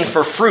looking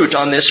for fruit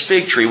on this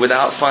fig tree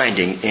without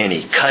finding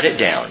any. Cut it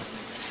down.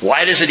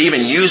 Why does it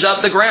even use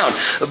up the ground?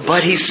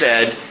 But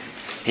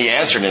he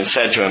answered and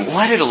said to him,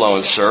 let it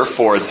alone, sir,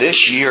 for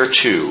this year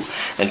too,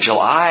 until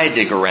I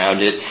dig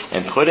around it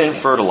and put in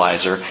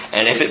fertilizer,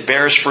 and if it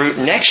bears fruit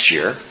next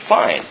year,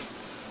 fine.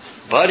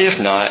 But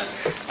if not,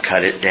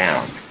 cut it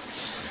down.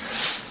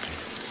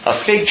 A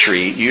fig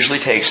tree usually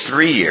takes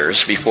 3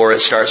 years before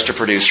it starts to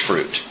produce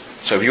fruit.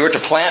 So if you were to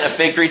plant a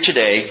fig tree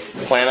today,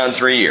 plan on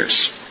 3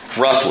 years,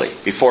 roughly,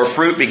 before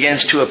fruit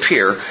begins to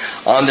appear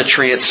on the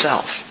tree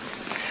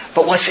itself.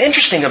 But what's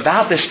interesting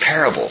about this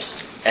parable,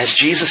 as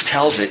Jesus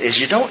tells it, is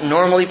you don't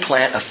normally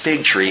plant a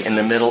fig tree in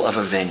the middle of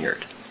a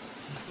vineyard.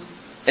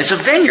 It's a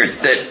vineyard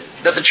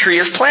that the tree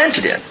is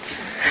planted in.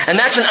 And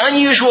that's an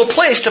unusual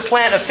place to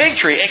plant a fig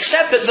tree,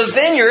 except that the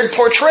vineyard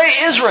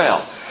portrays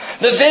Israel.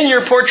 The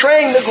vineyard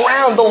portraying the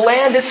ground, the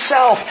land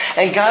itself.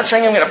 And God's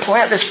saying, I'm going to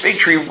plant this fig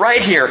tree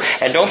right here.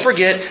 And don't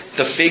forget,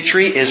 the fig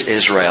tree is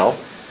Israel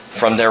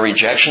from their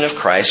rejection of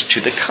Christ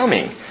to the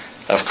coming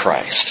of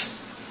Christ.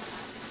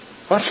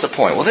 What's the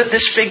point? Well,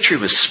 this fig tree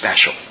was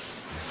special.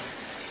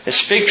 This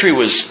fig tree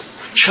was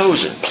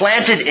chosen,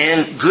 planted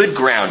in good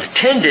ground,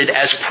 tended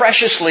as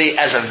preciously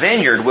as a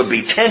vineyard would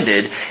be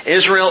tended,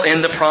 Israel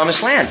in the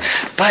promised land.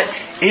 But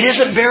it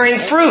isn't bearing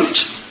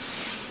fruit.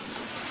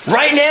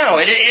 Right now,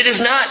 it is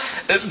not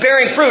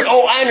bearing fruit.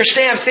 Oh, I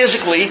understand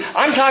physically.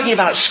 I'm talking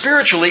about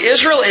spiritually.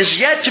 Israel is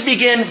yet to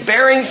begin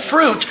bearing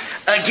fruit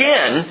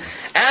again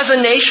as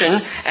a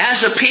nation,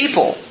 as a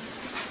people.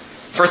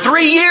 For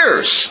 3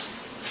 years.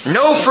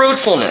 No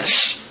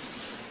fruitfulness.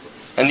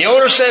 And the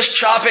owner says,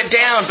 chop it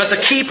down. But the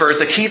keeper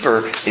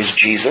is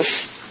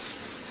Jesus.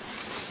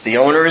 The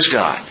owner is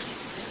God.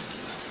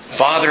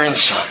 Father and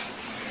Son.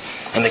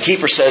 And the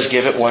keeper says,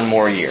 give it one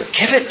more year.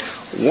 Give it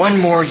one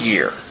more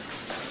year.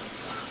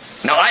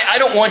 Now, I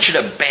don't want you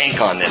to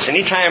bank on this.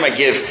 Anytime I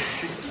give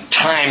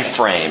time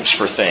frames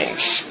for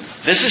things,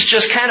 this is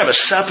just kind of a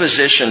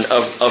supposition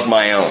of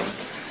my own.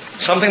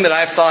 Something that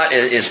I've thought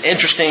is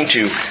interesting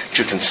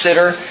to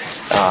consider.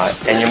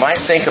 And you might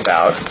think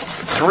about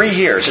 3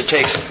 years. It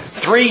takes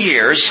 3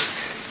 years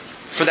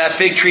for that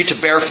fig tree to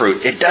bear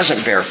fruit. It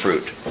doesn't bear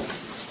fruit.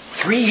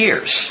 3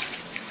 years.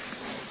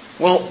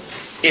 Well,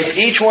 if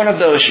each one of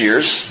those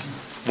years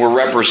were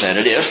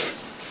represented,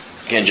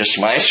 again, just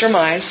my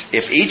surmise,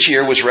 if each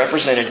year was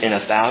represented in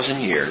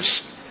 1,000 years,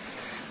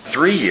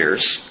 3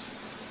 years,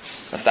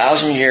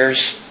 1,000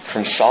 years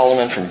from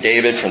Solomon, from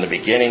David, from the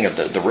beginning of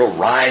the real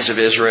rise of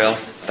Israel,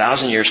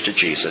 1,000 years to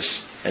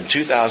Jesus, and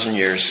 2,000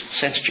 years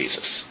since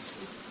Jesus.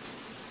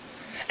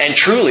 And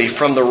truly,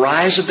 from the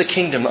rise of the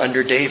kingdom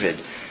under David,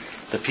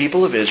 the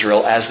people of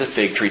Israel, as the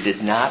fig tree,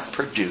 did not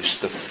produce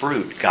the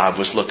fruit God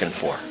was looking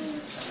for.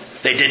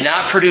 They did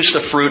not produce the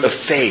fruit of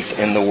faith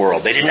in the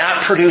world. They did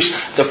not produce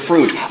the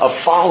fruit of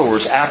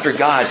followers after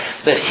God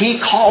that He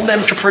called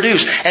them to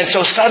produce. And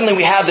so suddenly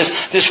we have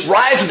this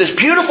rise of this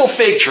beautiful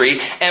fig tree,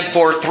 and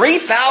for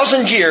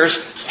 3,000 years,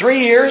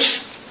 3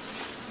 years,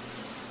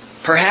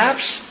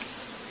 perhaps.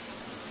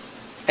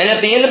 And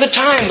at the end of the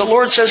time, the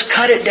Lord says,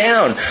 cut it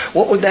down.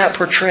 What would that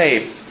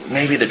portray?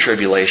 Maybe the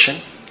tribulation.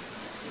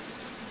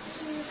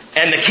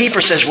 And the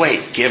keeper says,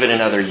 wait, give it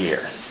another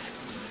year.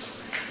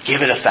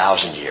 Give it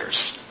 1,000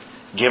 years.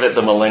 Give it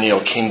the millennial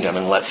kingdom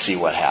and let's see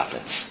what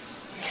happens.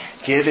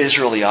 Give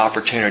Israel the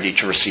opportunity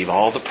to receive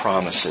all the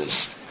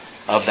promises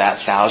of that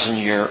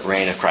 1,000-year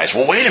reign of Christ.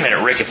 Well, wait a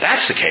minute, Rick, if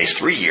that's the case,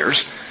 3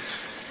 years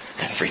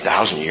and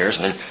 3,000 years,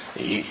 and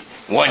then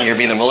 1 year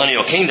being the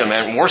millennial kingdom,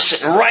 and we're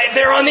sitting right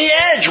there on the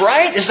edge,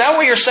 right? Is that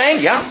what you're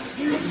saying? Yeah.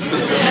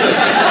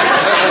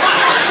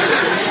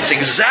 That's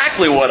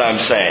exactly what I'm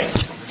saying.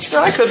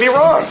 I could be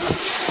wrong.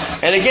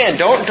 And again,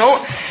 don't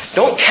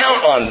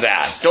count on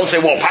that. Don't say,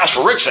 well,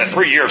 Pastor Rick said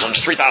 3 years and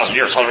it's 3,000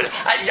 years.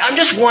 I'm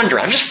just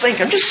wondering. I'm just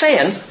thinking. I'm just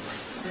saying.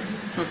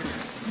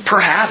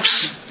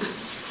 Perhaps.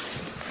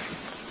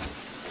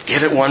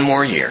 Give it one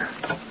more year.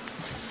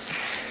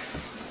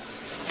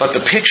 But the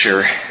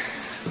picture,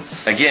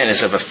 again,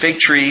 is of a fig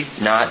tree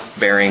not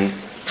bearing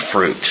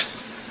fruit.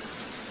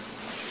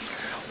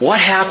 What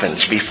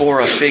happens before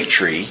a fig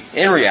tree,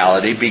 in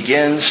reality,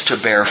 begins to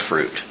bear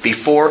fruit?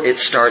 Before it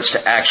starts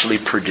to actually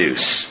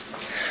produce?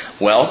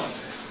 Well,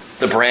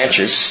 the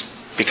branches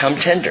become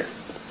tender.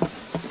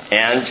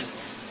 And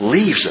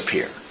leaves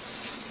appear.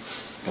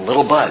 And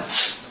little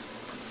buds.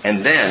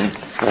 And then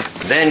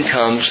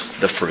comes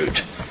the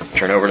fruit.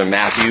 Turn over to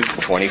Matthew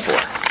 24.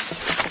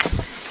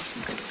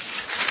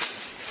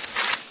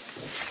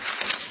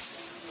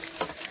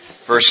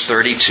 Verse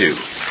 32.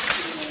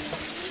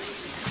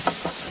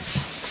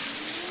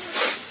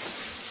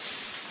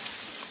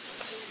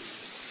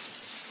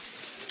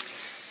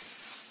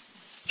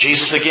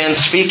 Jesus again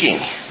speaking.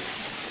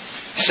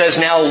 Says,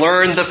 now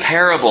learn the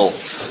parable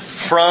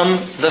from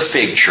the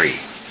fig tree.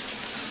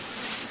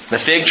 The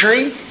fig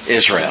tree?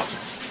 Israel.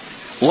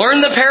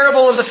 Learn the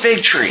parable of the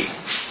fig tree.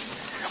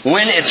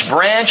 When its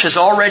branch has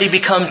already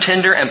become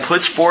tender and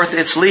puts forth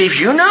its leaves,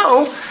 you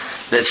know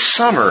that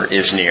summer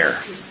is near.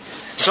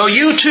 So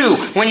you too,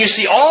 when you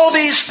see all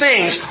these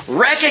things,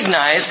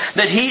 recognize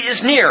that He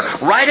is near,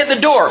 right at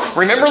the door.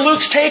 Remember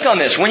Luke's take on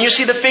this. When you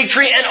see the fig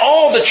tree and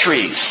all the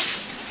trees.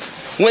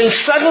 When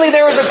suddenly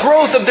there is a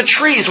growth of the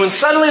trees, when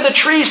suddenly the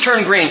trees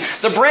turn green,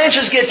 the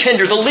branches get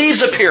tender, the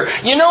leaves appear,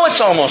 you know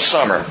it's almost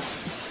summer.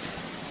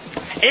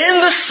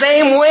 In the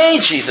same way,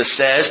 Jesus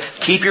says,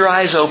 keep your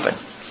eyes open.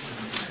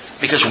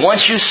 Because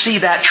once you see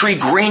that tree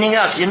greening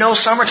up, you know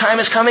summertime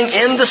is coming.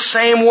 In the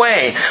same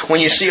way, when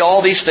you see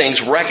all these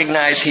things,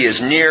 recognize He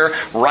is near,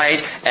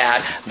 right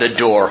at the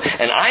door.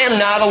 And I am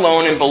not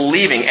alone in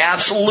believing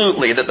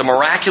absolutely that the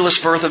miraculous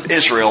birth of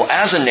Israel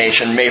as a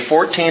nation, May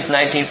 14th,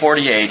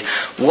 1948,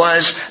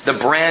 was the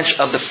branch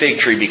of the fig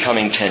tree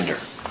becoming tender,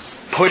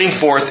 putting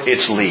forth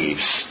its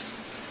leaves.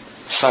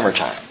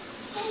 Summertime.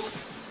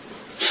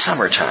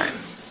 Summertime.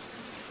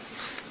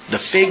 The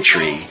fig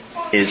tree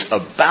is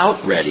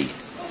about ready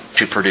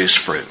to produce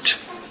fruit.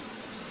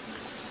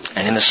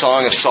 And in the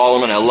Song of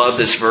Solomon, I love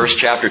this verse,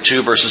 chapter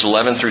 2, verses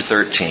 11 through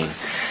 13.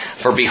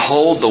 For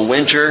behold, the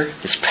winter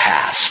is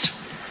past.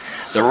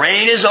 The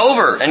rain is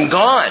over and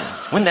gone.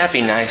 Wouldn't that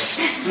be nice?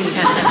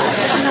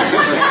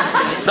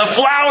 The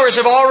flowers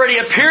have already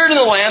appeared in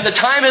the land. The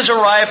time has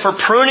arrived for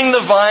pruning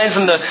the vines,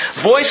 and the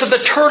voice of the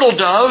turtle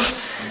dove,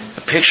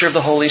 a picture of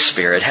the Holy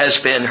Spirit, has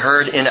been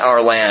heard in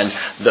our land.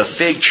 The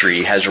fig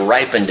tree has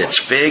ripened its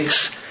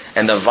figs,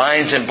 and the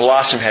vines in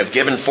blossom have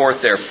given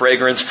forth their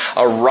fragrance.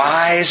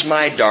 Arise,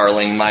 my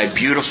darling, my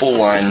beautiful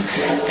one,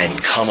 and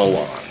come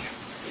along.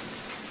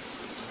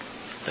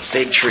 The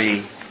fig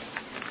tree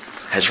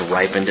has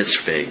ripened its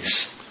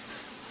figs.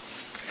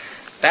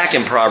 Back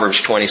in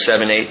Proverbs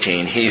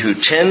 27:18, he who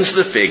tends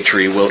the fig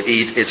tree will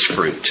eat its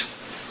fruit,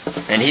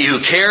 and he who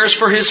cares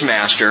for his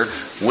master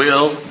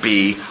will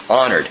be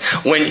honored.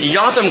 When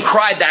Jotham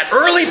cried that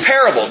early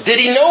parable, did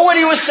he know what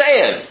he was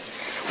saying?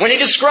 When he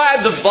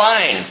described the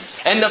vine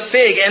and the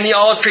fig and the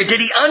olive tree, did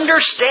he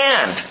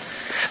understand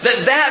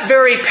that that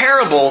very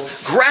parable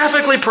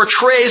graphically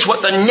portrays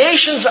what the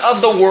nations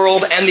of the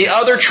world and the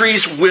other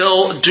trees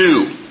will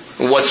do?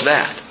 What's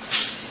that?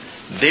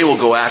 They will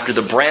go after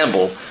the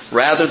bramble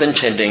rather than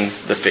tending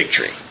the fig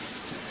tree.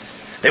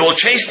 They will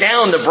chase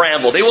down the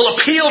bramble. They will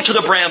appeal to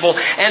the bramble,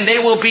 and they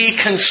will be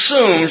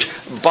consumed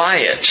by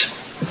it.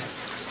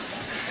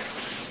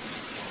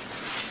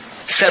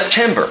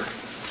 September.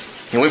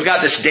 And we've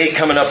got this date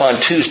coming up on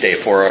Tuesday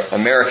for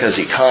America's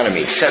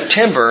economy.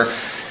 September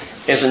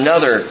is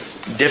another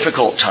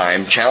difficult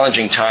time,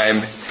 challenging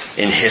time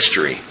in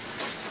history.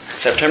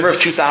 September of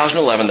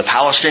 2011, the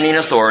Palestinian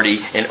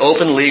Authority, in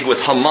open league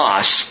with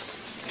Hamas,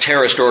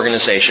 terrorist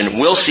organization,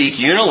 will seek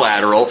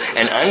unilateral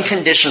and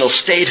unconditional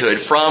statehood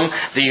from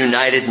the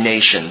United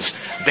Nations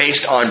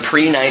based on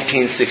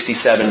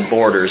pre-1967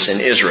 borders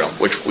in Israel,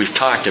 which we've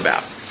talked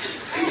about.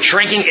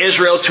 Shrinking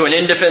Israel to an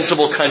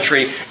indefensible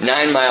country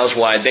 9 miles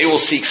wide, they will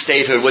seek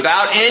statehood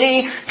without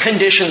any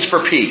conditions for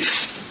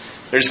peace.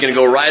 They're just going to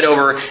go right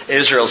over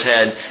Israel's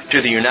head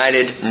to the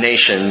United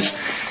Nations,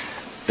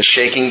 the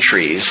shaking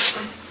trees.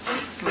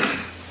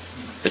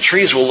 The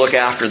trees will look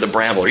after the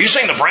bramble. Are you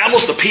saying the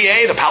bramble's the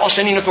PA, the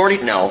Palestinian Authority?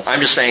 No,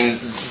 I'm just saying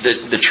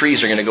that the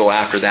trees are going to go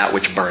after that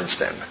which burns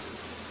them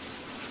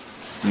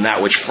and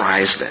that which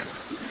fries them.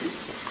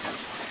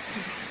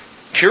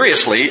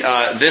 Curiously,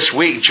 this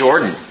week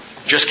Jordan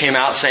just came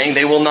out saying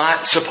they will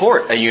not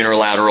support a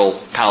unilateral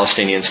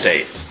Palestinian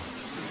state,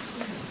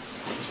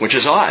 which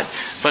is odd.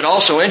 But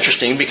also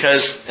interesting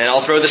because, and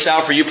I'll throw this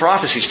out for you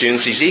prophecy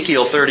students,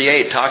 Ezekiel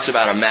 38 talks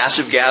about a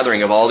massive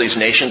gathering of all these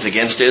nations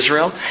against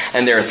Israel,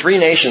 and there are 3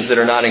 nations that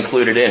are not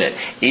included in it: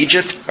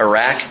 Egypt,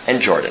 Iraq,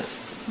 and Jordan.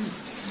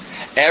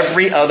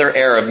 Every other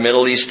Arab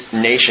Middle East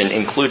nation,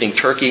 including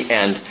Turkey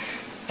and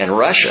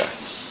Russia,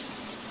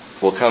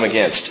 will come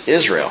against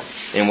Israel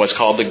in what's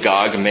called the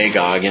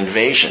Gog-Magog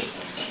invasion.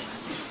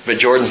 But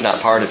Jordan's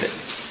not part of it.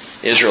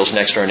 Israel's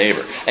next door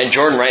neighbor. And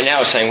Jordan right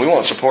now is saying we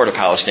won't support a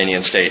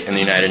Palestinian state in the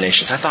United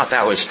Nations. I thought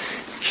that was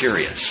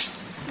curious.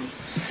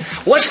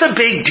 What's the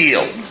big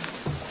deal,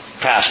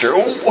 Pastor?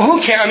 Who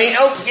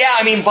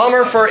cares?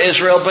 Bummer for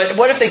Israel, but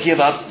what if they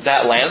give up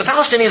that land? The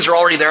Palestinians are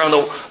already there on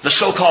the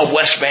so-called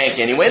West Bank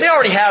anyway. They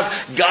already have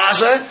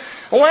Gaza.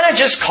 Well, why not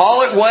just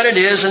call it what it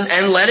is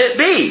and let it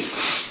be?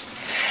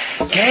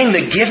 Gang,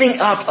 the giving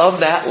up of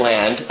that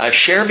land, I've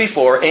shared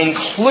before,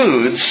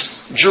 includes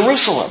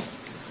Jerusalem.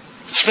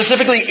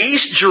 Specifically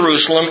East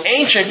Jerusalem,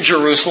 ancient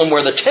Jerusalem,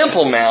 where the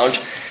Temple Mount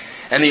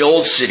and the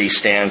Old City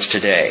stands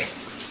today.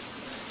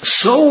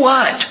 So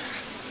what?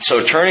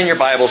 So turn in your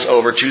Bibles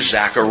over to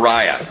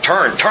Zechariah.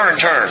 Turn.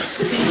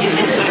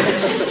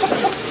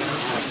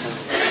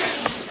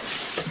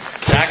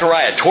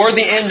 Zechariah, toward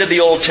the end of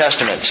the Old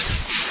Testament.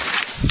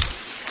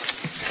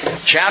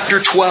 Chapter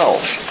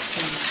 12.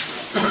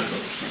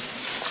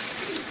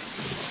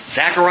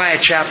 Zechariah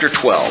chapter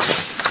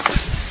 12.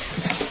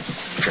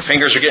 If your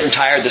fingers are getting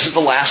tired, this is the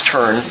last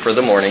turn for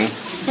the morning.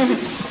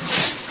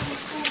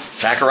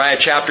 Zechariah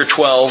chapter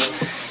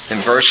 12 and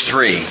verse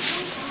 3.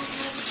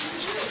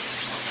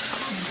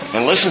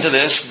 And listen to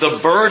this. The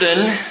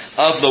burden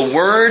of the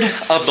word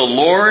of the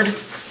Lord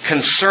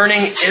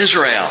concerning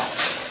Israel.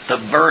 The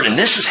burden.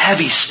 This is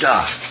heavy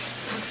stuff.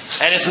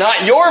 And it's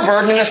not your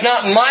burden, it's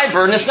not my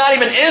burden, it's not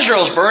even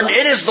Israel's burden,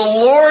 it is the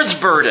Lord's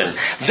burden.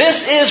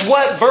 This is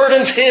what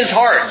burdens His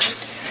heart.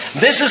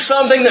 This is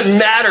something that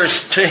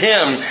matters to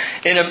Him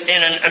in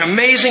an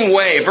amazing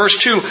way. Verse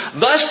 2,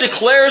 thus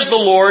declares the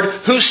Lord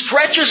who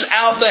stretches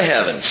out the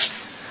heavens,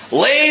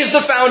 lays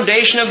the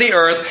foundation of the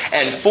earth,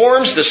 and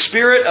forms the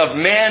spirit of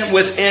man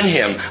within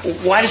him.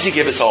 Why does He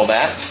give us all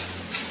that?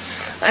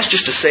 That's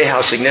just to say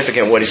how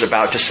significant what He's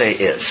about to say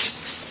is.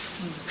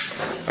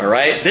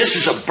 Alright? This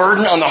is a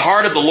burden on the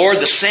heart of the Lord,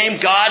 the same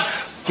God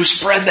who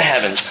spread the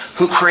heavens,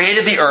 who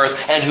created the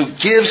earth, and who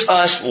gives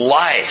us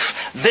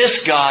life.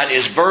 This God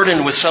is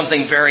burdened with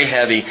something very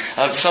heavy,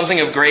 something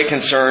of great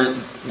concern.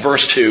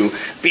 Verse 2,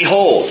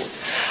 behold,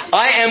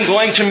 I am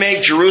going to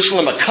make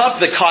Jerusalem a cup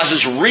that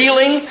causes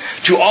reeling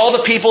to all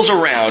the peoples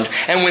around,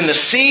 and when the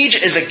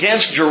siege is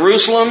against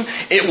Jerusalem,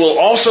 it will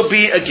also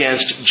be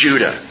against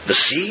Judah. The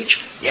siege?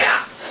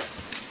 Yeah.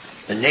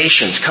 The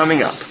nations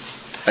coming up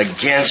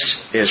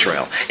against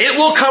Israel. It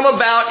will come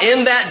about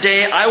in that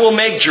day, I will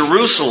make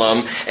Jerusalem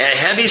a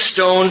heavy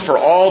stone for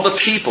all the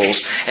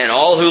peoples, and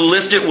all who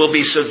lift it will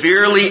be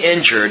severely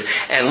injured.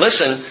 And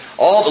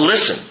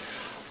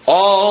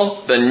all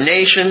the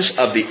nations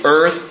of the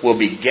earth will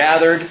be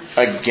gathered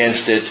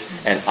against it,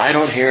 and I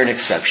don't hear an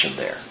exception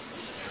there.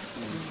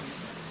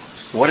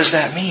 What does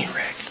that mean,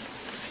 Rick?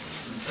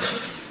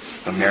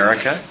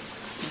 America?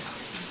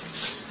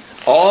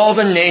 All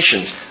the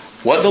nations.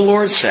 What the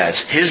Lord says,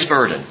 His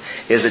burden,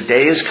 is a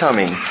day is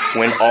coming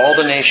when all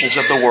the nations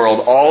of the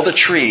world, all the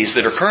trees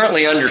that are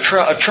currently under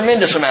a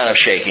tremendous amount of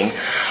shaking,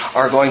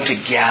 are going to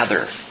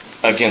gather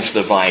against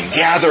the vine,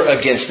 gather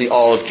against the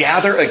olive,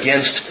 gather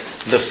against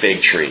the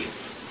fig tree.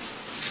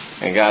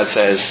 And God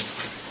says,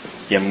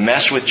 you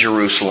mess with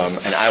Jerusalem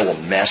and I will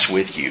mess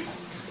with you.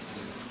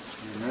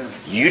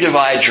 You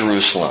divide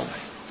Jerusalem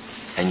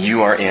and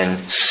you are in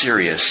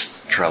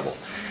serious trouble.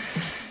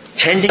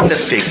 Tending the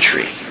fig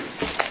tree.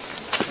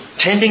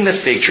 Tending the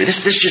fig tree.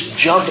 This just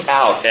jumped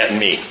out at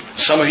me.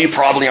 Some of you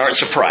probably aren't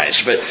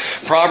surprised, but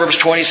Proverbs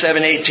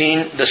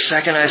 27:18, the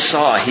second I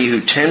saw, he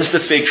who tends the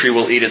fig tree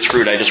will eat its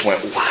fruit, I just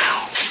went,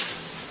 wow.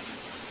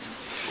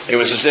 It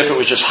was as if it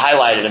was just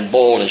highlighted in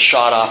bold and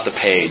shot off the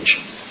page.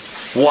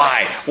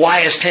 Why?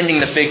 Why is tending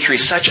the fig tree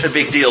such a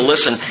big deal?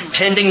 Listen,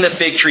 tending the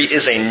fig tree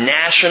is a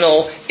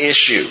national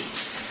issue.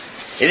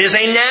 It is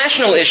a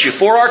national issue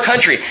for our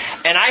country.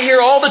 And I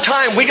hear all the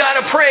time, we got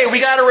to pray,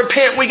 we got to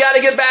repent, we got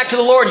to get back to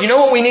the Lord. You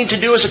know what we need to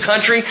do as a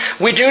country?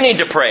 We do need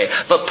to pray.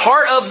 But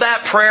part of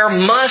that prayer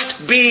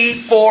must be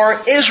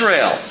for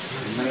Israel.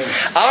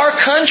 Our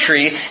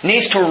country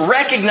needs to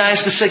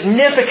recognize the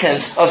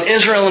significance of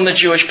Israel and the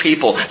Jewish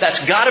people.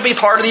 That's got to be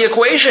part of the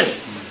equation.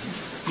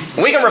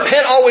 We can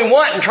repent all we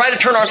want and try to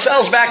turn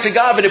ourselves back to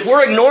God, but if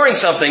we're ignoring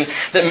something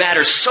that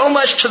matters so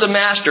much to the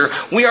Master,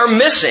 we are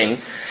missing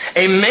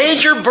a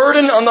major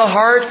burden on the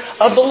heart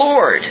of the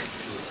Lord.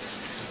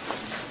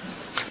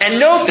 And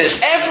note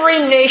this, every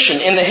nation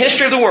in the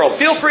history of the world,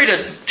 feel free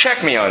to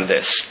check me on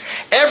this,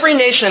 every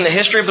nation in the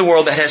history of the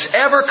world that has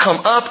ever come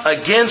up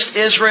against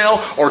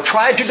Israel or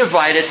tried to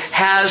divide it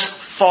has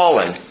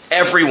fallen.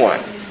 Everyone.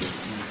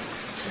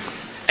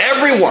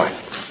 Everyone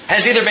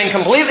has either been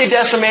completely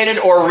decimated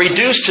or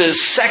reduced to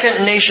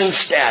second nation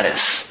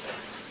status.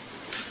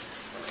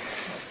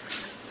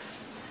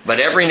 But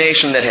every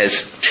nation that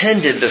has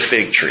tended the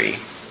fig tree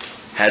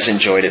has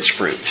enjoyed its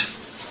fruit.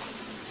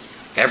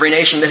 Every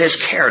nation that has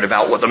cared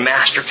about what the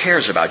Master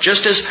cares about.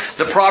 Just as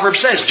the Proverbs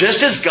says,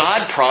 just as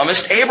God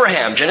promised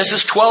Abraham.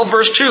 Genesis 12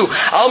 verse 2.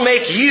 I'll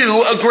make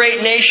you a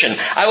great nation.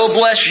 I will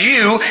bless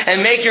you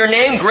and make your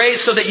name great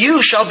so that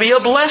you shall be a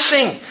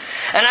blessing.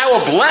 And I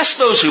will bless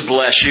those who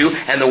bless you,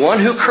 and the one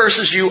who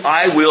curses you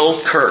I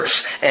will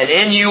curse. And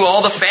in you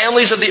all the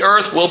families of the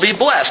earth will be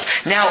blessed.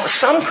 Now,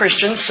 some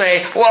Christians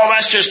say, well,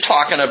 that's just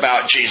talking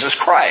about Jesus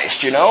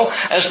Christ,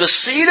 as the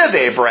seed of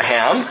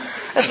Abraham.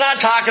 It's not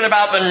talking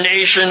about the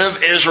nation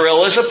of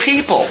Israel as a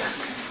people.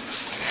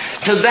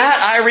 To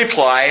that I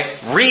reply,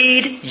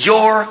 read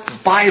your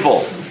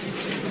Bible.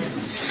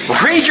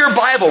 Read your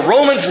Bible.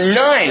 Romans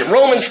 9,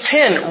 Romans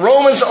 10,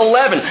 Romans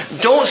 11.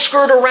 Don't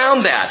skirt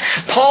around that.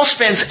 Paul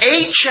spends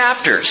 8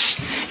 chapters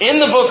in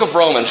the book of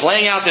Romans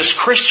laying out this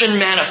Christian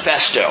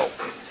manifesto.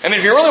 I mean,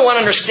 if you really want to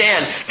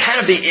understand kind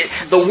of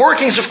the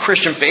workings of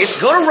Christian faith,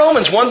 go to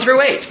Romans 1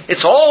 through 8.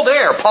 It's all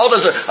there. Paul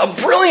does a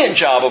brilliant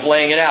job of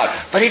laying it out.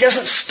 But he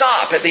doesn't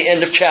stop at the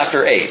end of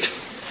chapter 8.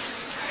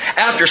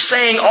 After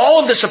saying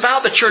all of this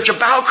about the church,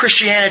 about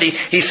Christianity,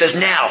 he says,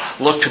 now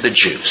look to the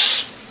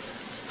Jews.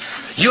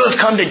 You have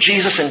come to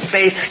Jesus in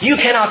faith. You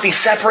cannot be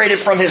separated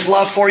from His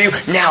love for you.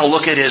 Now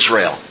look at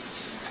Israel.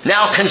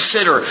 Now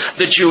consider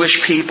the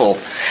Jewish people.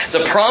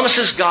 The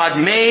promises God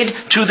made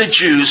to the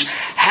Jews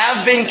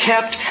have been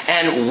kept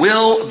and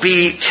will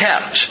be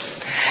kept.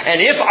 And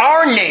if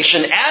our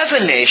nation, as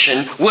a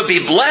nation, would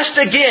be blessed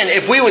again,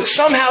 if we would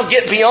somehow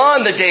get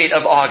beyond the date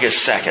of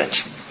August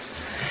 2nd,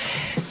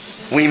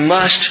 we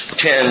must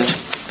tend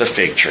the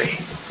fig tree.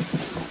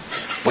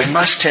 We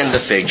must tend the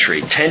fig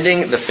tree.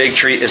 Tending the fig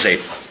tree is a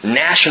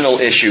national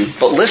issue.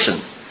 But listen,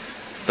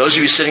 those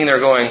of you sitting there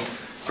going,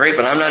 great,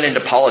 but I'm not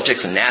into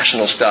politics and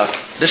national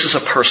stuff. This is a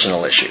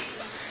personal issue.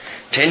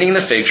 Tending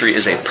the fig tree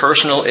is a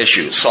personal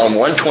issue. Psalm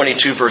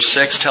 122 verse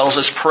 6 tells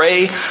us,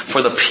 pray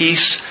for the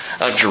peace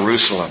of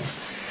Jerusalem.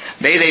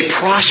 May they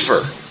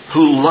prosper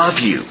who love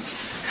you.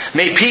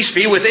 May peace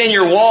be within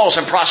your walls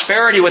and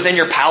prosperity within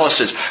your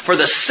palaces. For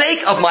the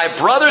sake of my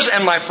brothers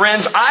and my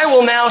friends, I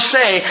will now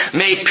say,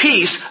 may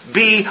peace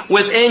be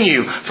within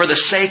you. For the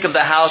sake of the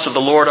house of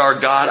the Lord our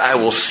God, I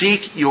will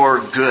seek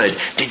your good.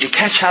 Did you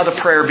catch how the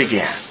prayer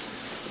began?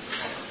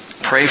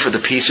 Pray for the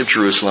peace of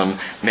Jerusalem.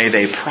 May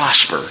they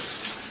prosper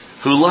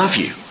who love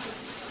you.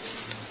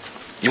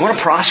 You want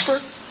to prosper?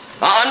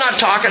 I'm not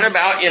talking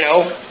about,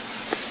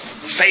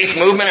 faith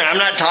movement, and I'm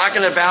not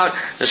talking about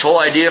this whole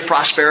idea of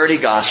prosperity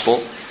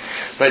gospel.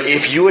 But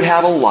if you would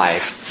have a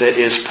life that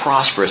is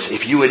prosperous,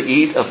 if you would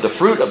eat of the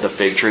fruit of the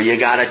fig tree, you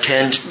got to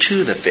tend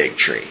to the fig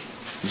tree.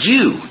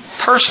 You,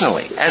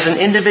 personally, as an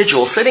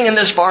individual sitting in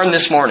this barn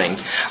this morning,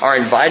 are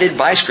invited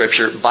by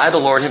Scripture, by the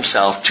Lord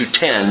Himself, to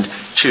tend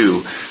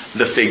to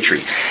the fig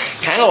tree.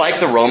 Kind of like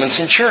the Roman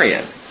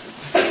centurion.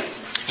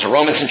 The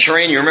Roman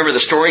centurion, you remember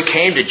the story,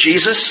 came to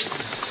Jesus,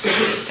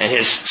 and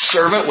his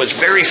servant was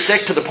very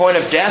sick to the point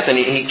of death, and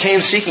he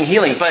came seeking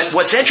healing. But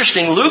what's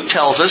interesting, Luke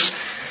tells us,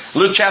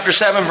 Luke chapter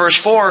 7 verse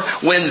 4,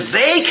 when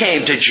they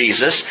came to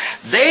Jesus,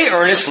 they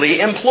earnestly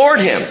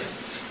implored Him.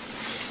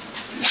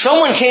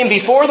 Someone came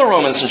before the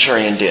Roman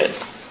centurion did.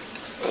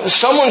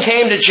 Someone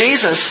came to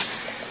Jesus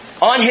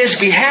on His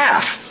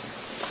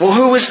behalf. Well,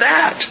 who was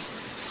that?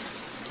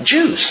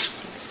 Jews.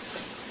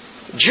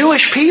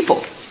 Jewish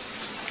people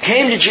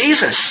came to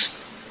Jesus.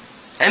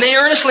 And they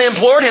earnestly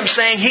implored Him,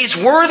 saying, He's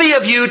worthy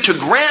of you to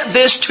grant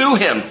this to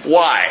Him.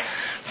 Why?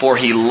 For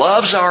He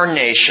loves our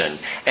nation,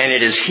 and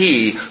it is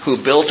He who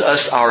built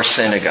us our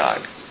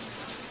synagogue.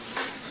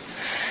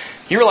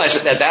 You realize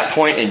that at that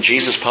point in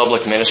Jesus'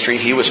 public ministry,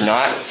 He was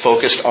not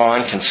focused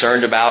on,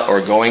 concerned about,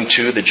 or going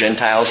to the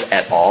Gentiles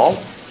at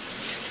all?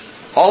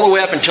 All the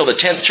way up until the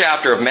 10th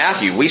chapter of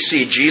Matthew, we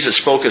see Jesus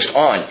focused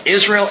on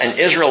Israel and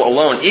Israel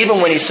alone.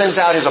 Even when He sends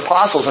out His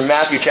apostles in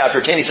Matthew chapter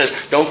 10, He says,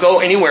 don't go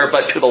anywhere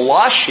but to the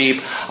lost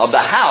sheep of the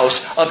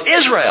house of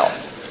Israel.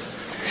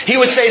 He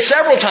would say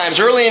several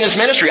times early in His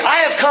ministry, I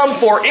have come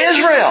for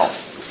Israel.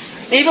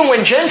 Even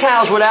when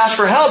Gentiles would ask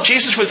for help,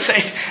 Jesus would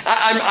say,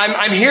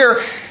 I'm here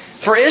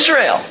for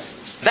Israel.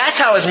 That's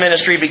how His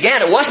ministry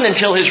began. It wasn't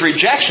until His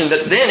rejection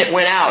that then it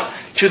went out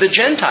to the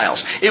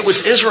Gentiles. It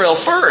was Israel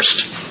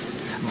first.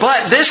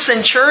 But this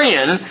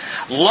centurion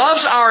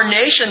loves our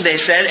nation, they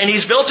said, and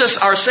he's built us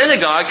our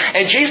synagogue.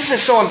 And Jesus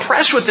is so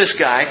impressed with this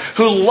guy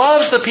who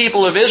loves the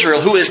people of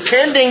Israel, who is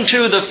tending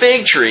to the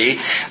fig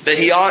tree, that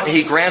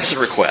he grants the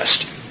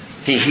request.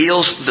 He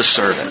heals the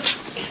servant.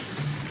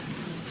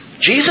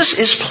 Jesus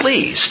is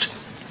pleased.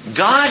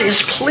 God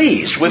is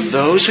pleased with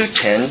those who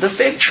tend the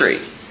fig tree,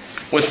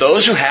 with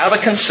those who have a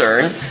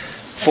concern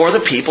for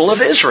the people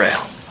of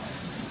Israel.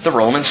 The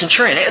Roman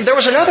centurion. And there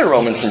was another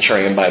Roman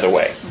centurion, by the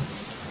way,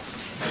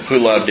 who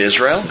loved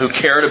Israel, who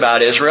cared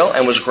about Israel,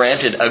 and was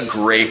granted a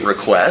great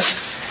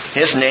request.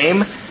 His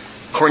name,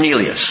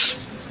 Cornelius.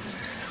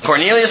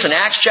 Cornelius in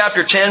Acts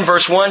chapter 10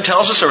 verse 1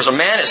 tells us there was a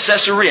man at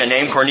Caesarea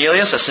named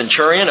Cornelius, a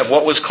centurion of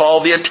what was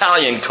called the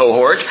Italian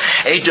cohort,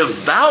 a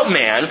devout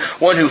man,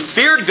 one who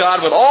feared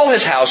God with all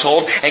his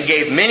household and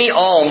gave many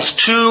alms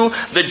to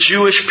the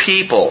Jewish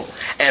people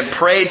and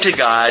prayed to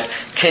God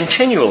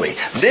continually.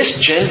 This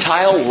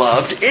Gentile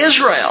loved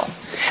Israel.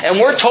 And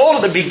we're told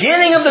at the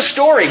beginning of the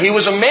story, he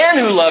was a man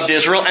who loved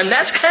Israel, and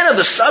that's kind of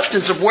the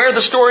substance of where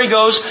the story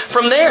goes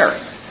from there.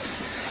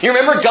 You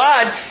remember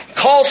God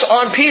calls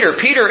on Peter.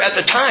 Peter at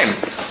the time,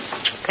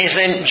 he's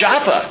in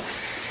Joppa.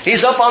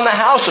 He's up on the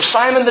house of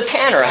Simon the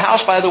tanner, a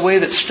house, by the way,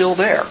 that's still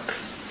there.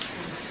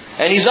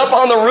 And he's up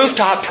on the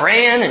rooftop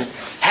praying and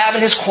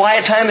having his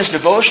quiet time, his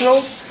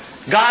devotional.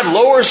 God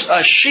lowers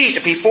a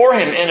sheet before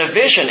him in a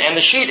vision, and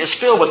the sheet is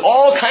filled with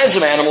all kinds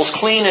of animals,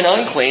 clean and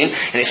unclean.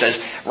 And he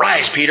says,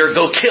 rise, Peter,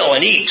 go kill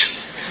and eat.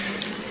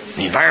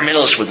 The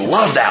environmentalists would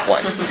love that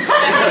one.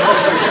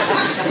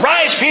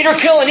 Rise, Peter,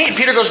 kill and eat.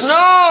 Peter goes,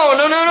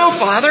 no,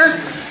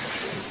 Father.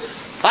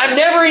 I've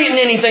never eaten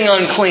anything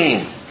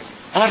unclean.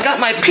 And I've got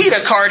my PETA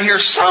card here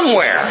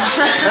somewhere.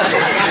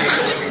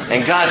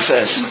 And God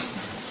says,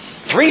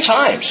 3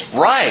 times,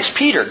 rise,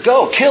 Peter,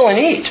 go, kill and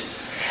eat.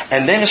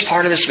 And then as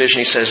part of this vision,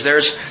 he says,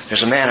 there's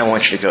a man I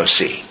want you to go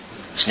see.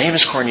 His name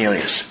is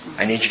Cornelius.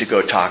 I need you to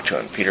go talk to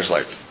him. Peter's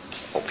like,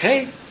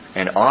 okay.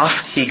 And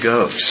off he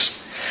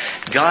goes.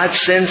 God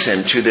sends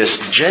him to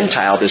this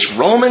Gentile, this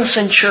Roman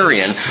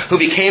centurion, who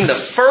became the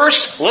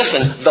first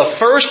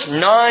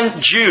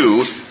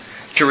non-Jew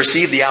to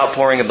receive the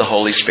outpouring of the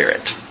Holy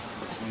Spirit.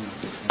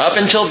 Up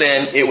until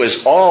then, it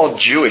was all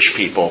Jewish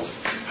people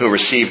who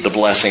received the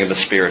blessing of the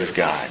Spirit of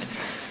God.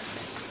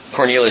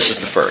 Cornelius is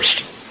the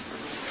first.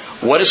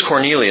 What does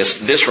Cornelius,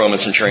 this Roman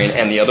centurion,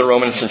 and the other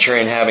Roman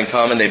centurion have in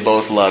common? They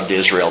both loved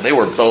Israel. They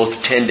were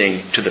both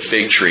tending to the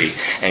fig tree,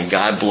 and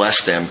God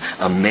blessed them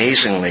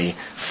amazingly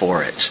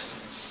for it.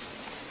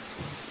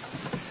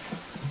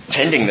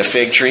 Tending the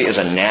fig tree is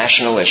a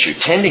national issue.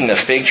 Tending the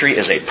fig tree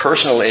is a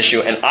personal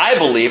issue, and I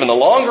believe, and the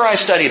longer I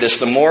study this,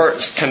 the more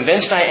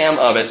convinced I am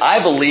of it,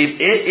 I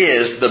believe it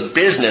is the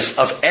business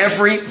of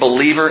every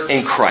believer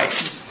in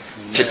Christ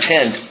to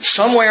tend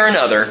some way or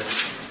another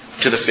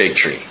to the fig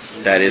tree.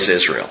 That is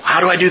Israel. How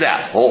do I do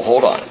that?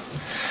 Hold on.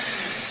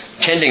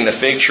 Tending the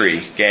fig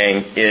tree,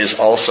 gang, is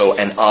also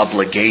an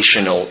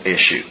obligational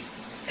issue.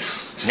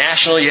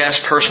 National,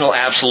 yes. Personal,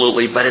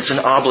 absolutely. But it's an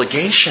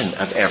obligation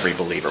of every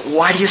believer.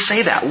 Why do you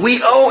say that?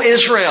 We owe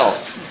Israel.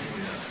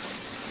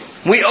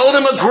 We owe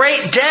them a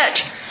great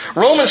debt.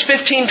 Romans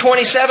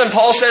 15:27,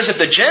 Paul says, if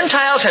the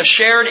Gentiles have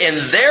shared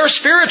in their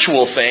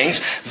spiritual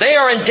things, they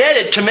are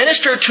indebted to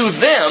minister to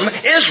them,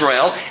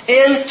 Israel,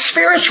 in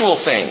spiritual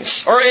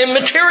things, or in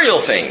material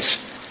things.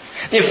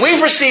 If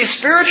we've received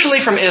spiritually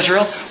from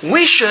Israel,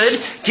 we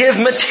should give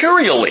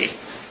materially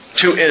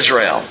to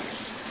Israel.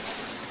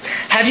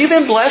 Have you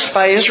been blessed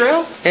by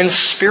Israel in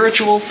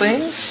spiritual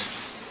things?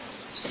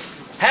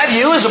 Have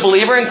you, as a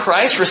believer in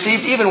Christ,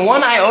 received even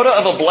one iota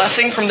of a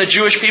blessing from the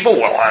Jewish people?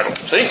 Well, I don't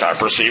think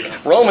I've received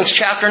it. Romans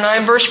chapter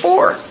 9, verse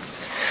 4.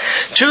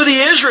 To the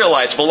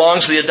Israelites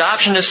belongs the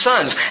adoption as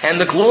sons, and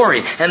the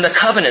glory, and the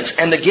covenants,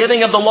 and the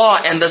giving of the law,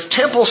 and the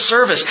temple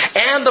service,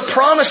 and the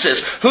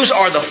promises, whose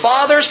are the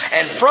fathers,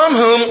 and from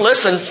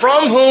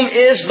whom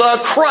is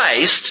the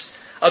Christ,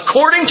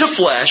 according to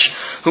flesh,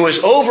 who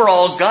is over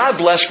all, God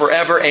bless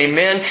forever,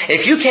 amen.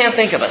 If you can't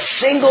think of a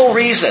single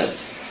reason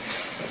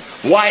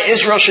Why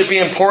Israel should be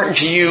important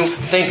to you,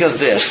 think of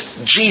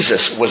this.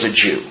 Jesus was a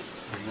Jew.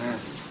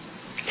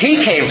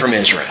 He came from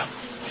Israel.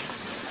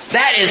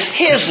 That is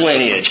his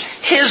lineage,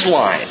 his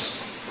line.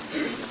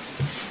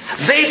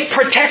 They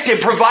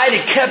protected,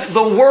 provided, kept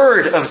the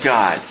Word of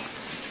God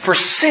for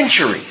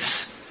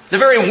centuries. The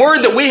very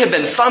word that we have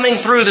been thumbing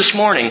through this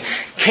morning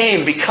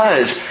came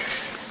because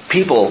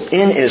people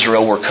in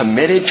Israel were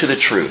committed to the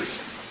truth.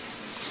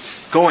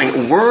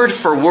 Going word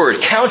for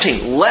word,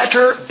 counting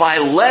letter by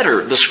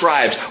letter. The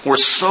scribes were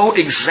so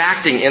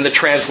exacting in the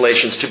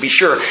translations, to be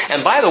sure.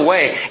 And by the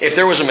way, if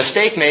there was a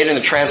mistake made in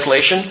the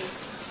translation,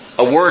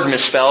 a word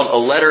misspelled, a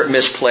letter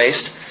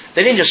misplaced,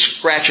 they didn't just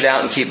scratch it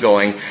out and keep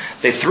going.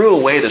 They threw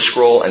away the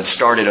scroll and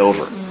started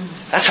over.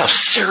 That's how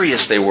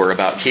serious they were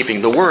about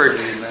keeping the Word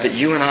that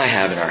you and I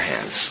have in our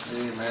hands.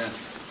 Amen.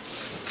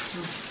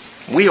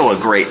 We owe a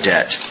great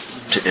debt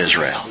to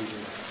Israel.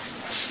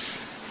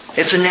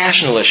 It's a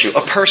national issue,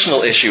 a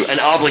personal issue, an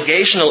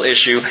obligational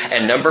issue,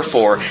 and number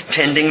 4,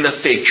 tending the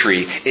fig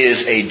tree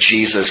is a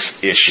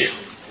Jesus issue.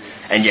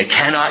 And you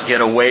cannot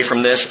get away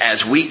from this.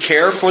 As we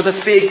care for the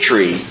fig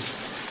tree,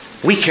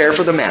 we care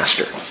for the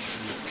Master.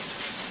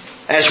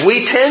 As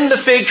we tend the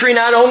fig tree,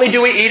 not only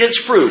do we eat its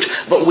fruit,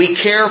 but we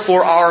care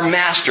for our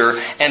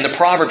Master, and the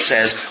proverb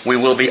says we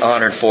will be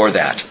honored for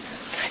that.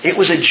 It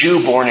was a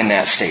Jew born in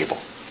that stable.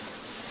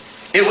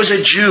 It was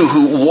a Jew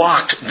who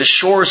walked the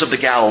shores of the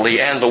Galilee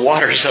and the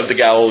waters of the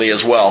Galilee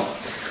as well.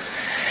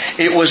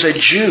 It was a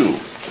Jew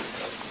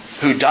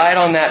who died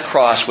on that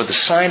cross with a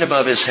sign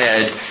above his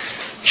head,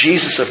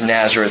 Jesus of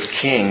Nazareth,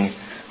 King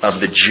of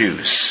the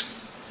Jews.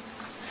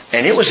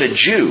 And it was a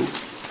Jew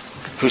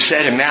who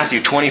said in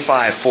Matthew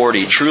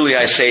 25:40, truly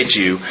I say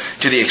to you,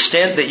 to the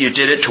extent that you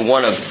did it to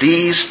one of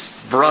these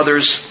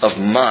brothers of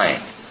mine,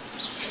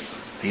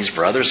 these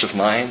brothers of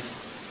mine,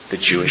 the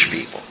Jewish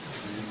people,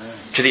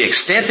 to the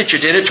extent that you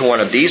did it to one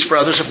of these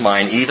brothers of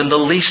mine, even the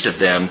least of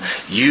them,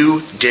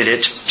 you did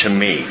it to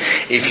me.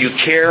 If you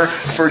care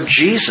for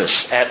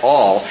Jesus at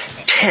all,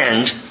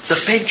 tend the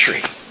fig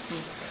tree.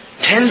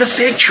 Tend the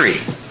fig tree.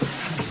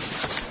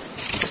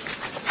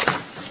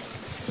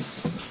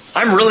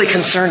 I'm really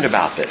concerned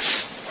about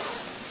this.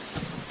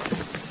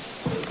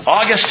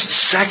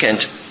 August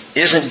 2nd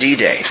isn't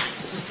D-Day.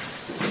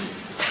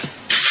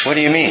 What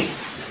do you mean?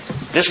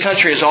 This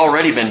country has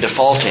already been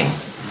defaulting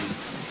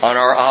on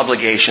our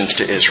obligations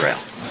to Israel.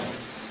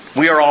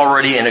 We are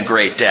already in a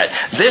great debt.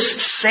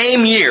 This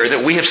same year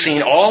that we have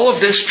seen all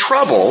of this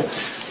trouble,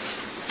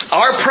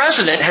 our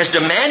president has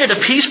demanded a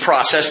peace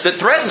process that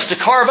threatens to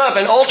carve up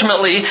and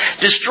ultimately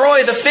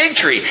destroy the fig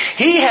tree.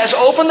 He has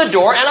opened the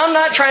door, and I'm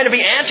not trying to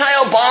be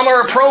anti-Obama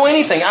or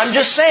pro-anything. I'm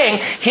just saying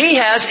he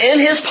has, in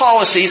his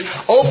policies,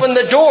 opened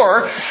the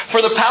door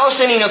for the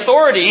Palestinian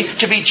Authority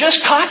to be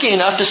just cocky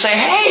enough to say,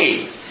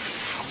 hey,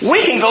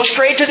 we can go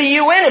straight to the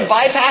UN and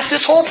bypass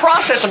this whole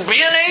process and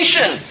be a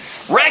nation,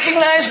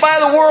 recognized by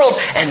the world,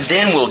 and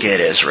then we'll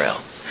get Israel.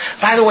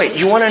 By the way,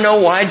 you want to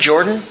know why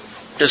Jordan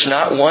does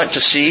not want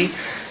to see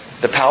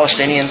the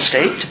Palestinian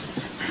state?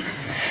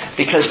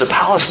 Because the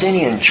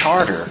Palestinian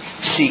Charter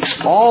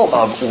seeks all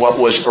of what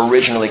was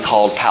originally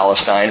called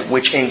Palestine,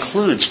 which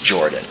includes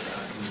Jordan.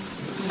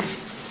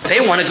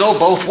 They want to go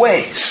both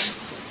ways.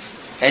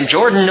 And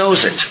Jordan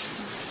knows it.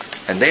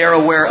 And they are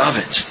aware of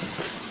it.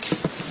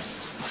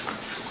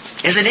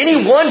 Is it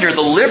any wonder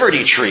the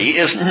Liberty Tree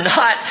is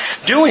not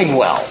doing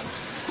well?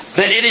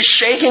 That it is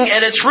shaking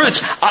at its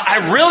roots?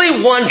 I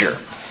really wonder.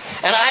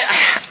 And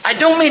I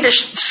don't mean to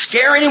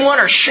scare anyone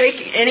or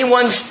shake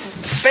anyone's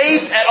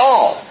faith at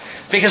all,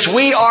 because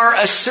we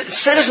are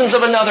citizens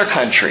of another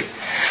country.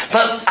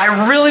 But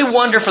I really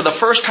wonder, for the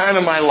first time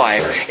in my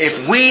life,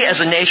 if we as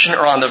a nation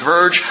are on the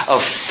verge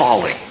of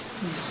falling.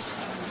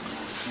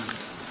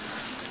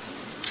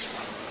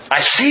 I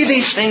see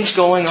these things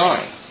going on.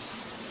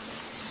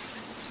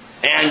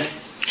 And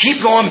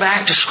keep going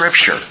back to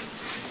Scripture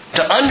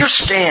to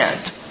understand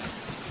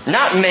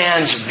not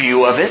man's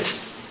view of it,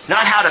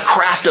 not how to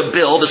craft a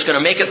bill that's going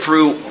to make it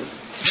through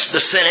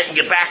the Senate and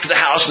get back to the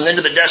House and then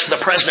to the desk of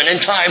the President in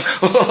time,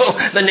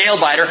 the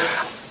nail biter.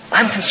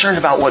 I'm concerned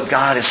about what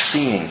God is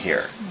seeing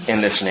here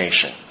in this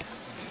nation.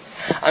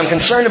 I'm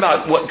concerned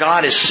about what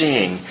God is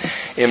seeing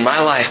in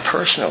my life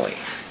personally.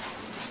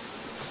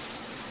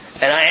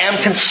 And I am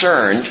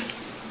concerned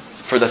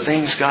for the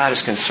things God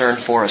is concerned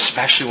for,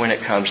 especially when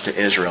it comes to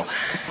Israel.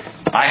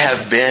 I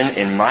have been,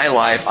 in my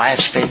life, I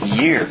have spent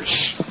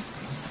years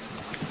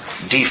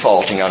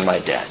defaulting on my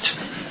debt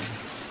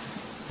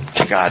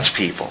to God's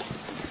people.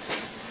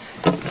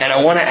 And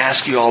I want to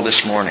ask you all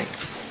this morning,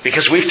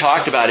 because we've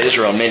talked about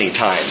Israel many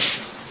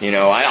times. You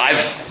know, I've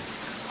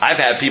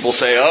had people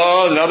say,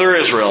 oh, another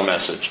Israel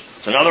message.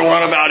 It's another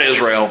one about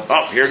Israel.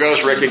 Oh, here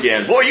goes Rick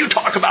again. Boy, you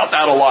talk about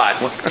that a lot.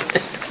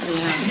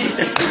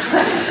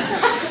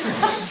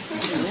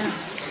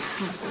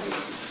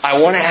 I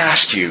want to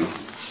ask you,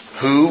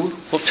 who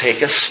will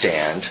take a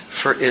stand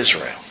for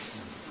Israel?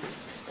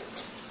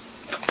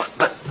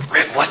 But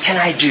Rick, what can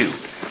I do?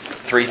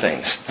 3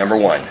 things. Number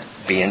 1,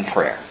 be in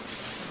prayer.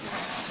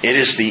 It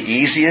is the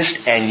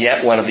easiest and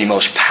yet one of the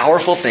most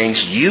powerful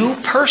things you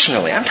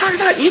personally, I'm talking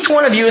about each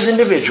one of you as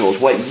individuals,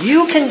 what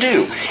you can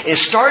do is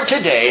start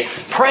today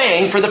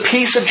praying for the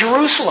peace of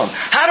Jerusalem.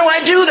 How do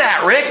I do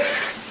that, Rick?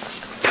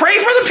 Pray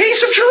for the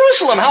peace of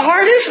Jerusalem. How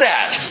hard is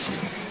that?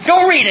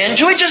 Don't read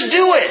into it, just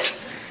do it.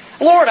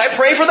 Lord, I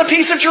pray for the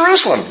peace of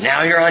Jerusalem.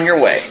 Now you're on your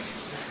way.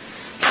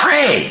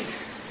 Pray.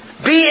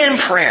 Be in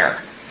prayer.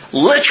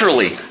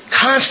 Literally,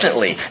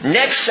 constantly.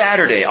 Next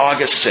Saturday,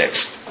 August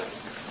 6th.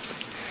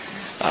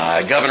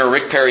 Governor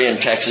Rick Perry in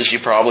Texas, you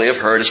probably have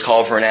heard, has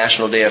called for a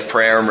national day of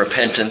prayer and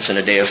repentance and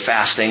a day of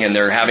fasting, and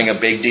they're having a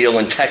big deal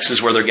in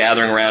Texas where they're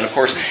gathering around. Of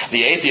course,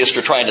 the atheists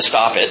are trying to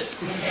stop it,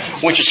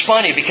 which is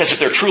funny because if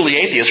they're truly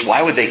atheists,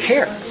 why would they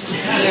care?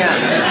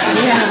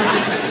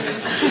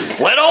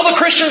 Let all the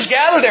Christians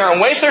gather there and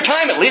waste their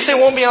time. At least they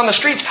won't be on the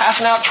streets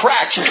passing out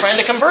tracts and trying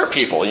to convert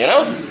people, you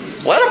know?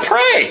 Let them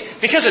pray,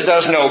 because it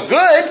does no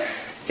good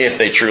if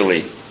they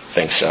truly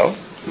think so.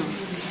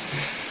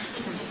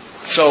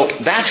 So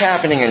that's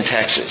happening in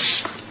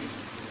Texas.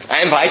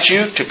 I invite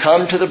you to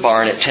come to the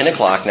barn at 10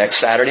 o'clock next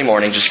Saturday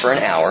morning just for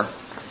an hour.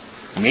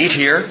 Meet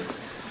here.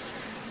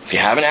 If you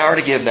have an hour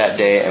to give that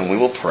day, and we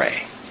will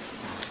pray.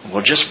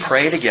 We'll just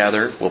pray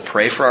together. We'll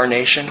pray for our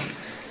nation.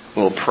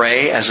 We'll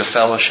pray as a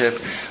fellowship.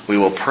 We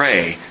will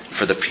pray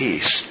for the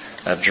peace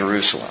of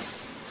Jerusalem.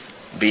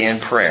 Be in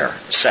prayer.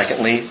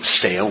 Secondly,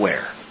 stay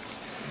aware.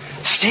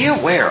 Stay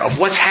aware of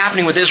what's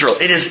happening with Israel.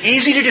 It is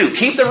easy to do.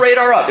 Keep the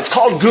radar up. It's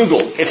called Google.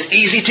 It's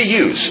easy to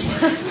use.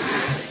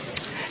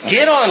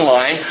 Get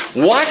online.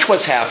 Watch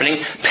what's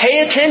happening.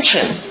 Pay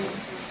attention.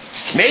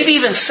 Maybe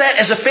even set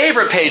as a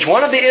favorite page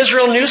one of the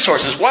Israel news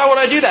sources. Why would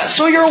I do that?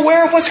 So you're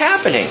aware of what's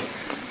happening.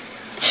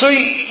 So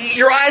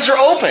your eyes are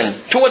open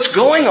to what's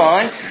going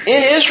on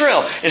in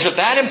Israel. Is it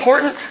that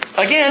important?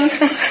 Again,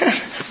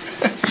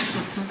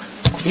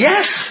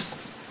 yes.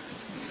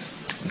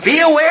 Be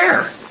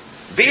aware.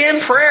 Be in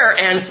prayer.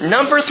 And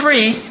number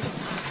 3,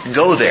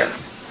 go there.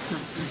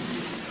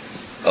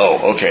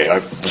 Oh, okay. I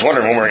was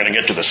wondering when we were going to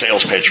get to the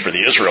sales pitch for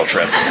the Israel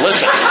trip.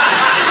 Listen.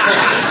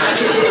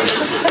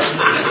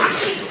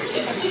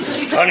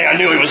 Honey, I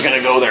knew he was going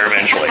to go there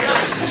eventually.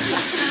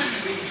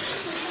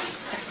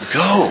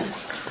 Go.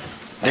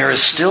 There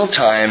is still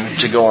time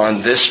to go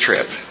on this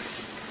trip.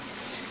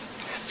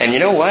 And you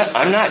know what?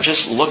 I'm not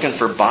just looking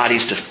for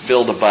bodies to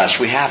fill the bus.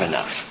 We have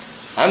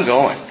enough. I'm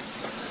going.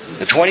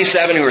 The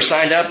 27 who are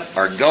signed up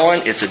are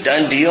going. It's a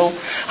done deal.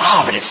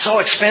 Oh, but it's so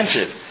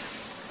expensive.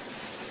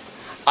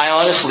 I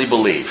honestly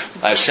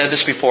believe, I've said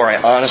this before, I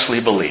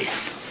honestly believe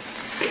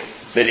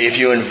that if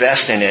you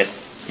invest in it,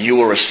 you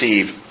will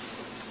receive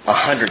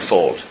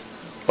 100-fold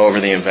over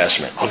the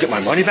investment. I'll get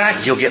my money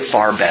back. You'll get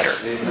far better.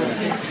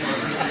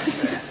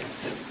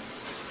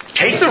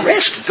 Take the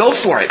risk. Go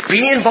for it.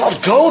 Be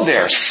involved. Go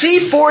there. See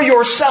for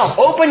yourself.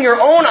 Open your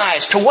own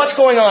eyes to what's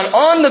going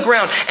on the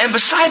ground. And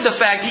beside the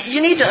fact,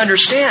 you need to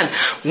understand,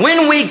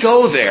 when we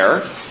go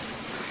there,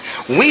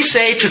 we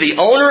say to the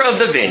owner of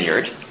the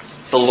vineyard,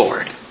 the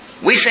Lord.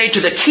 We say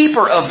to the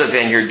keeper of the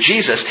vineyard,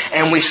 Jesus.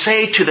 And we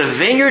say to the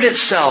vineyard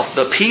itself,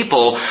 the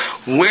people,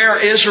 where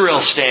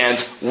Israel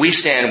stands, we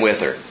stand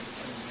with her.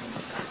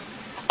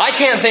 I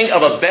can't think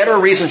of a better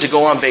reason to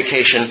go on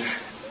vacation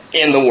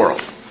in the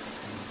world.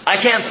 I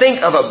can't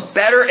think of a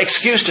better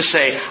excuse to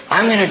say,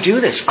 I'm going to do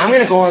this. I'm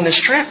going to go on this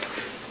trip.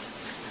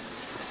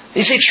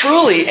 You see,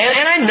 truly,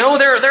 and I know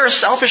there are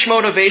selfish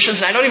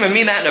motivations, and I don't even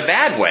mean that in a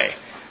bad way.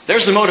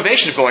 There's the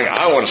motivation of going,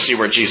 I want to see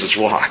where Jesus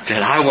walked,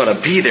 and I want to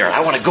be there.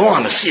 I want to go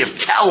on the Sea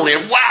of Galilee,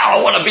 and wow,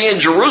 I want to be in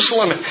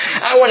Jerusalem, and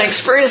I want to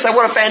experience that.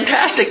 What a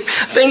fantastic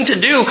thing to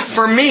do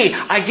for me.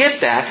 I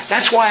get that.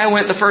 That's why I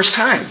went the first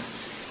time.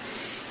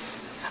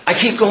 I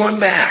keep going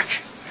back.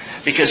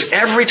 Because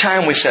every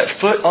time we set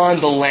foot on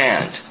the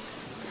land,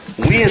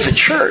 we as a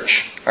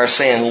church are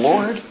saying,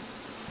 Lord,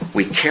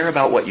 we care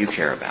about what you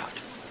care about.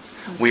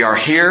 We are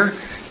here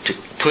to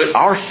put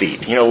our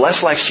feet. You know,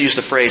 Les likes to use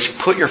the phrase,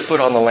 put your foot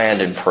on the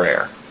land in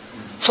prayer.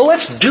 So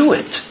let's do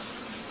it.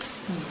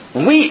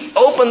 We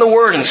open the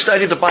Word and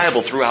study the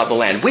Bible throughout the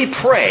land. We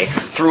pray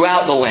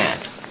throughout the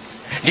land.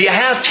 Do you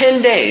have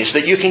 10 days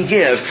that you can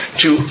give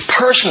to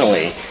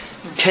personally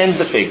tend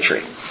the fig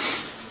tree?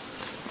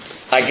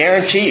 I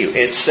guarantee you,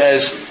 it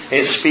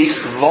speaks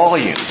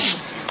volumes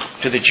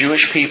to the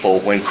Jewish people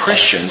when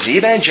Christians,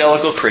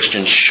 evangelical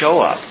Christians, show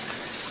up,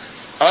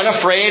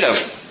 unafraid of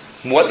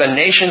what the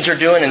nations are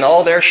doing and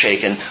all they're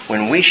shaking,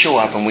 when we show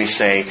up and we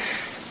say,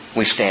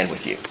 we stand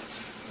with you.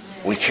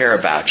 We care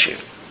about you.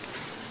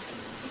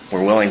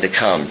 We're willing to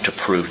come to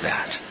prove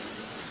that.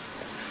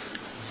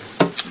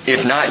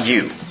 If not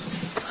you,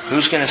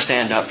 who's going to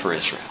stand up for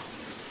Israel?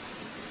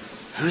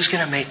 Who's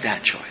going to make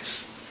that choice?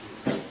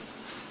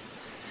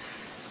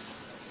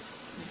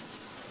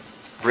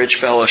 Bridge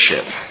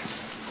Fellowship,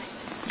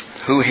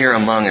 who here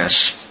among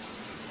us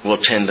will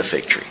tend the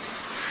fig tree?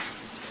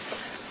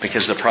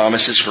 Because the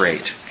promise is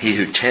great. He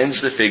who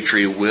tends the fig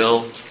tree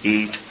will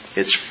eat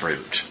its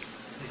fruit.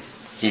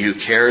 He who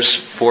cares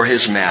for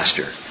his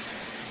master,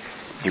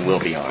 he will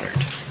be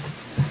honored.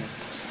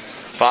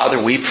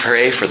 Father, we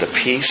pray for the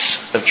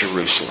peace of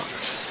Jerusalem.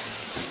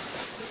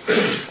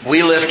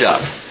 We lift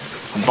up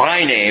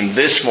by name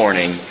this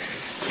morning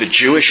the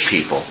Jewish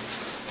people,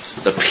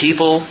 the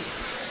people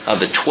of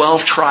the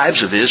 12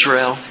 tribes of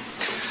Israel,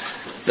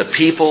 the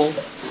people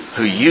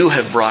who you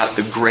have brought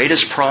the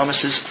greatest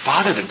promises,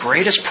 Father, the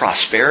greatest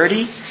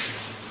prosperity,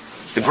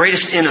 the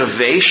greatest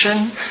innovation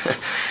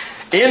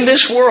in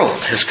this world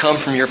has come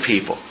from your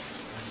people.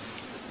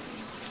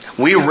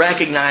 We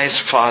recognize,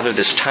 Father,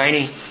 this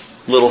tiny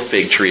little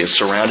fig tree is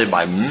surrounded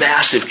by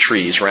massive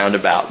trees round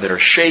about that are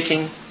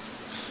shaking,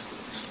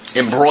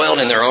 embroiled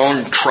in their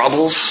own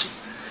troubles.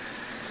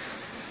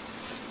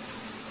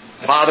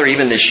 Father,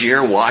 even this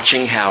year,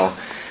 watching how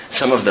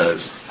some of the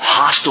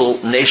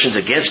hostile nations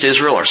against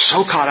Israel are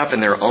so caught up in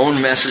their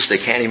own messes they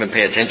can't even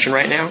pay attention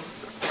right now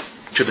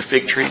to the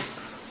fig tree.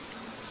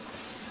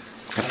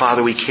 And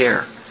Father, we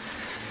care.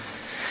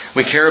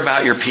 We care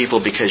about your people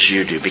because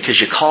you do. Because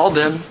you called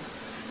them.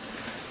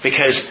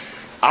 Because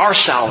our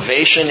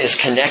salvation is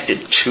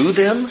connected to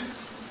them.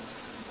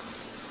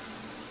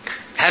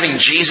 Having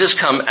Jesus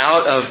come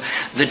out of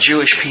the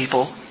Jewish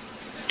people,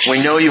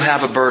 we know you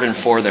have a burden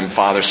for them,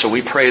 Father, so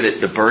we pray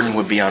that the burden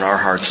would be on our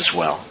hearts as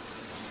well.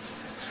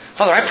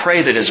 Father, I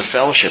pray that as a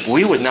fellowship,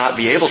 we would not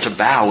be able to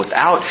bow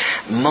without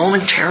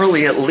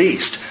momentarily at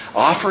least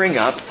offering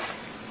up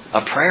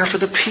a prayer for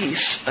the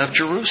peace of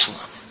Jerusalem.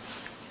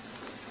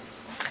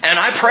 And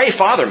I pray,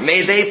 Father,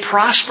 may they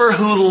prosper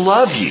who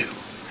love you,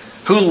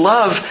 who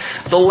love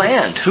the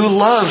land, who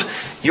love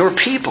your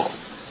people.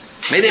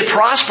 May they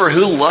prosper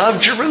who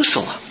love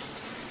Jerusalem.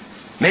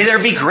 May there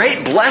be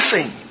great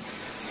blessing,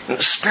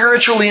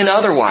 spiritually and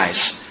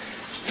otherwise,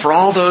 for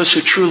all those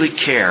who truly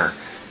care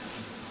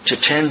to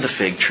tend the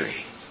fig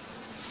tree.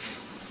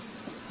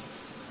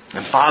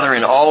 And Father,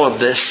 in all of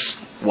this,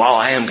 while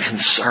I am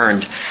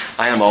concerned,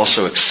 I am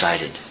also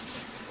excited.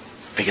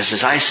 Because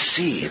as I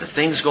see the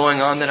things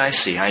going on that I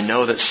see, I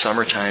know that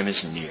summertime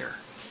is near.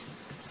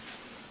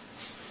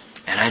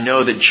 And I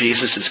know that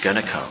Jesus is going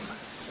to come.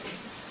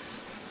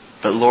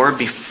 But Lord,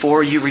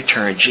 before you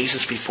return,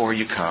 Jesus, before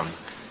you come,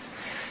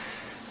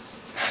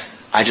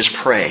 I just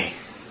pray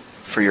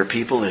for your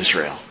people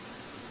Israel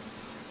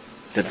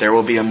that there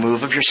will be a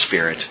move of your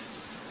Spirit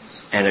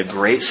and a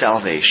great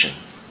salvation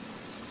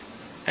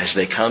as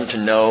they come to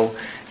know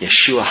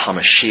Yeshua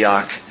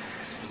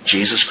HaMashiach,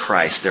 Jesus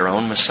Christ, their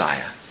own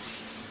Messiah,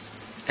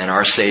 and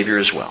our Savior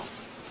as well.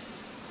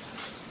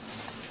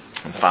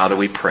 And Father,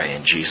 we pray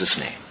in Jesus'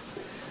 name.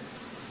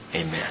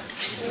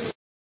 Amen.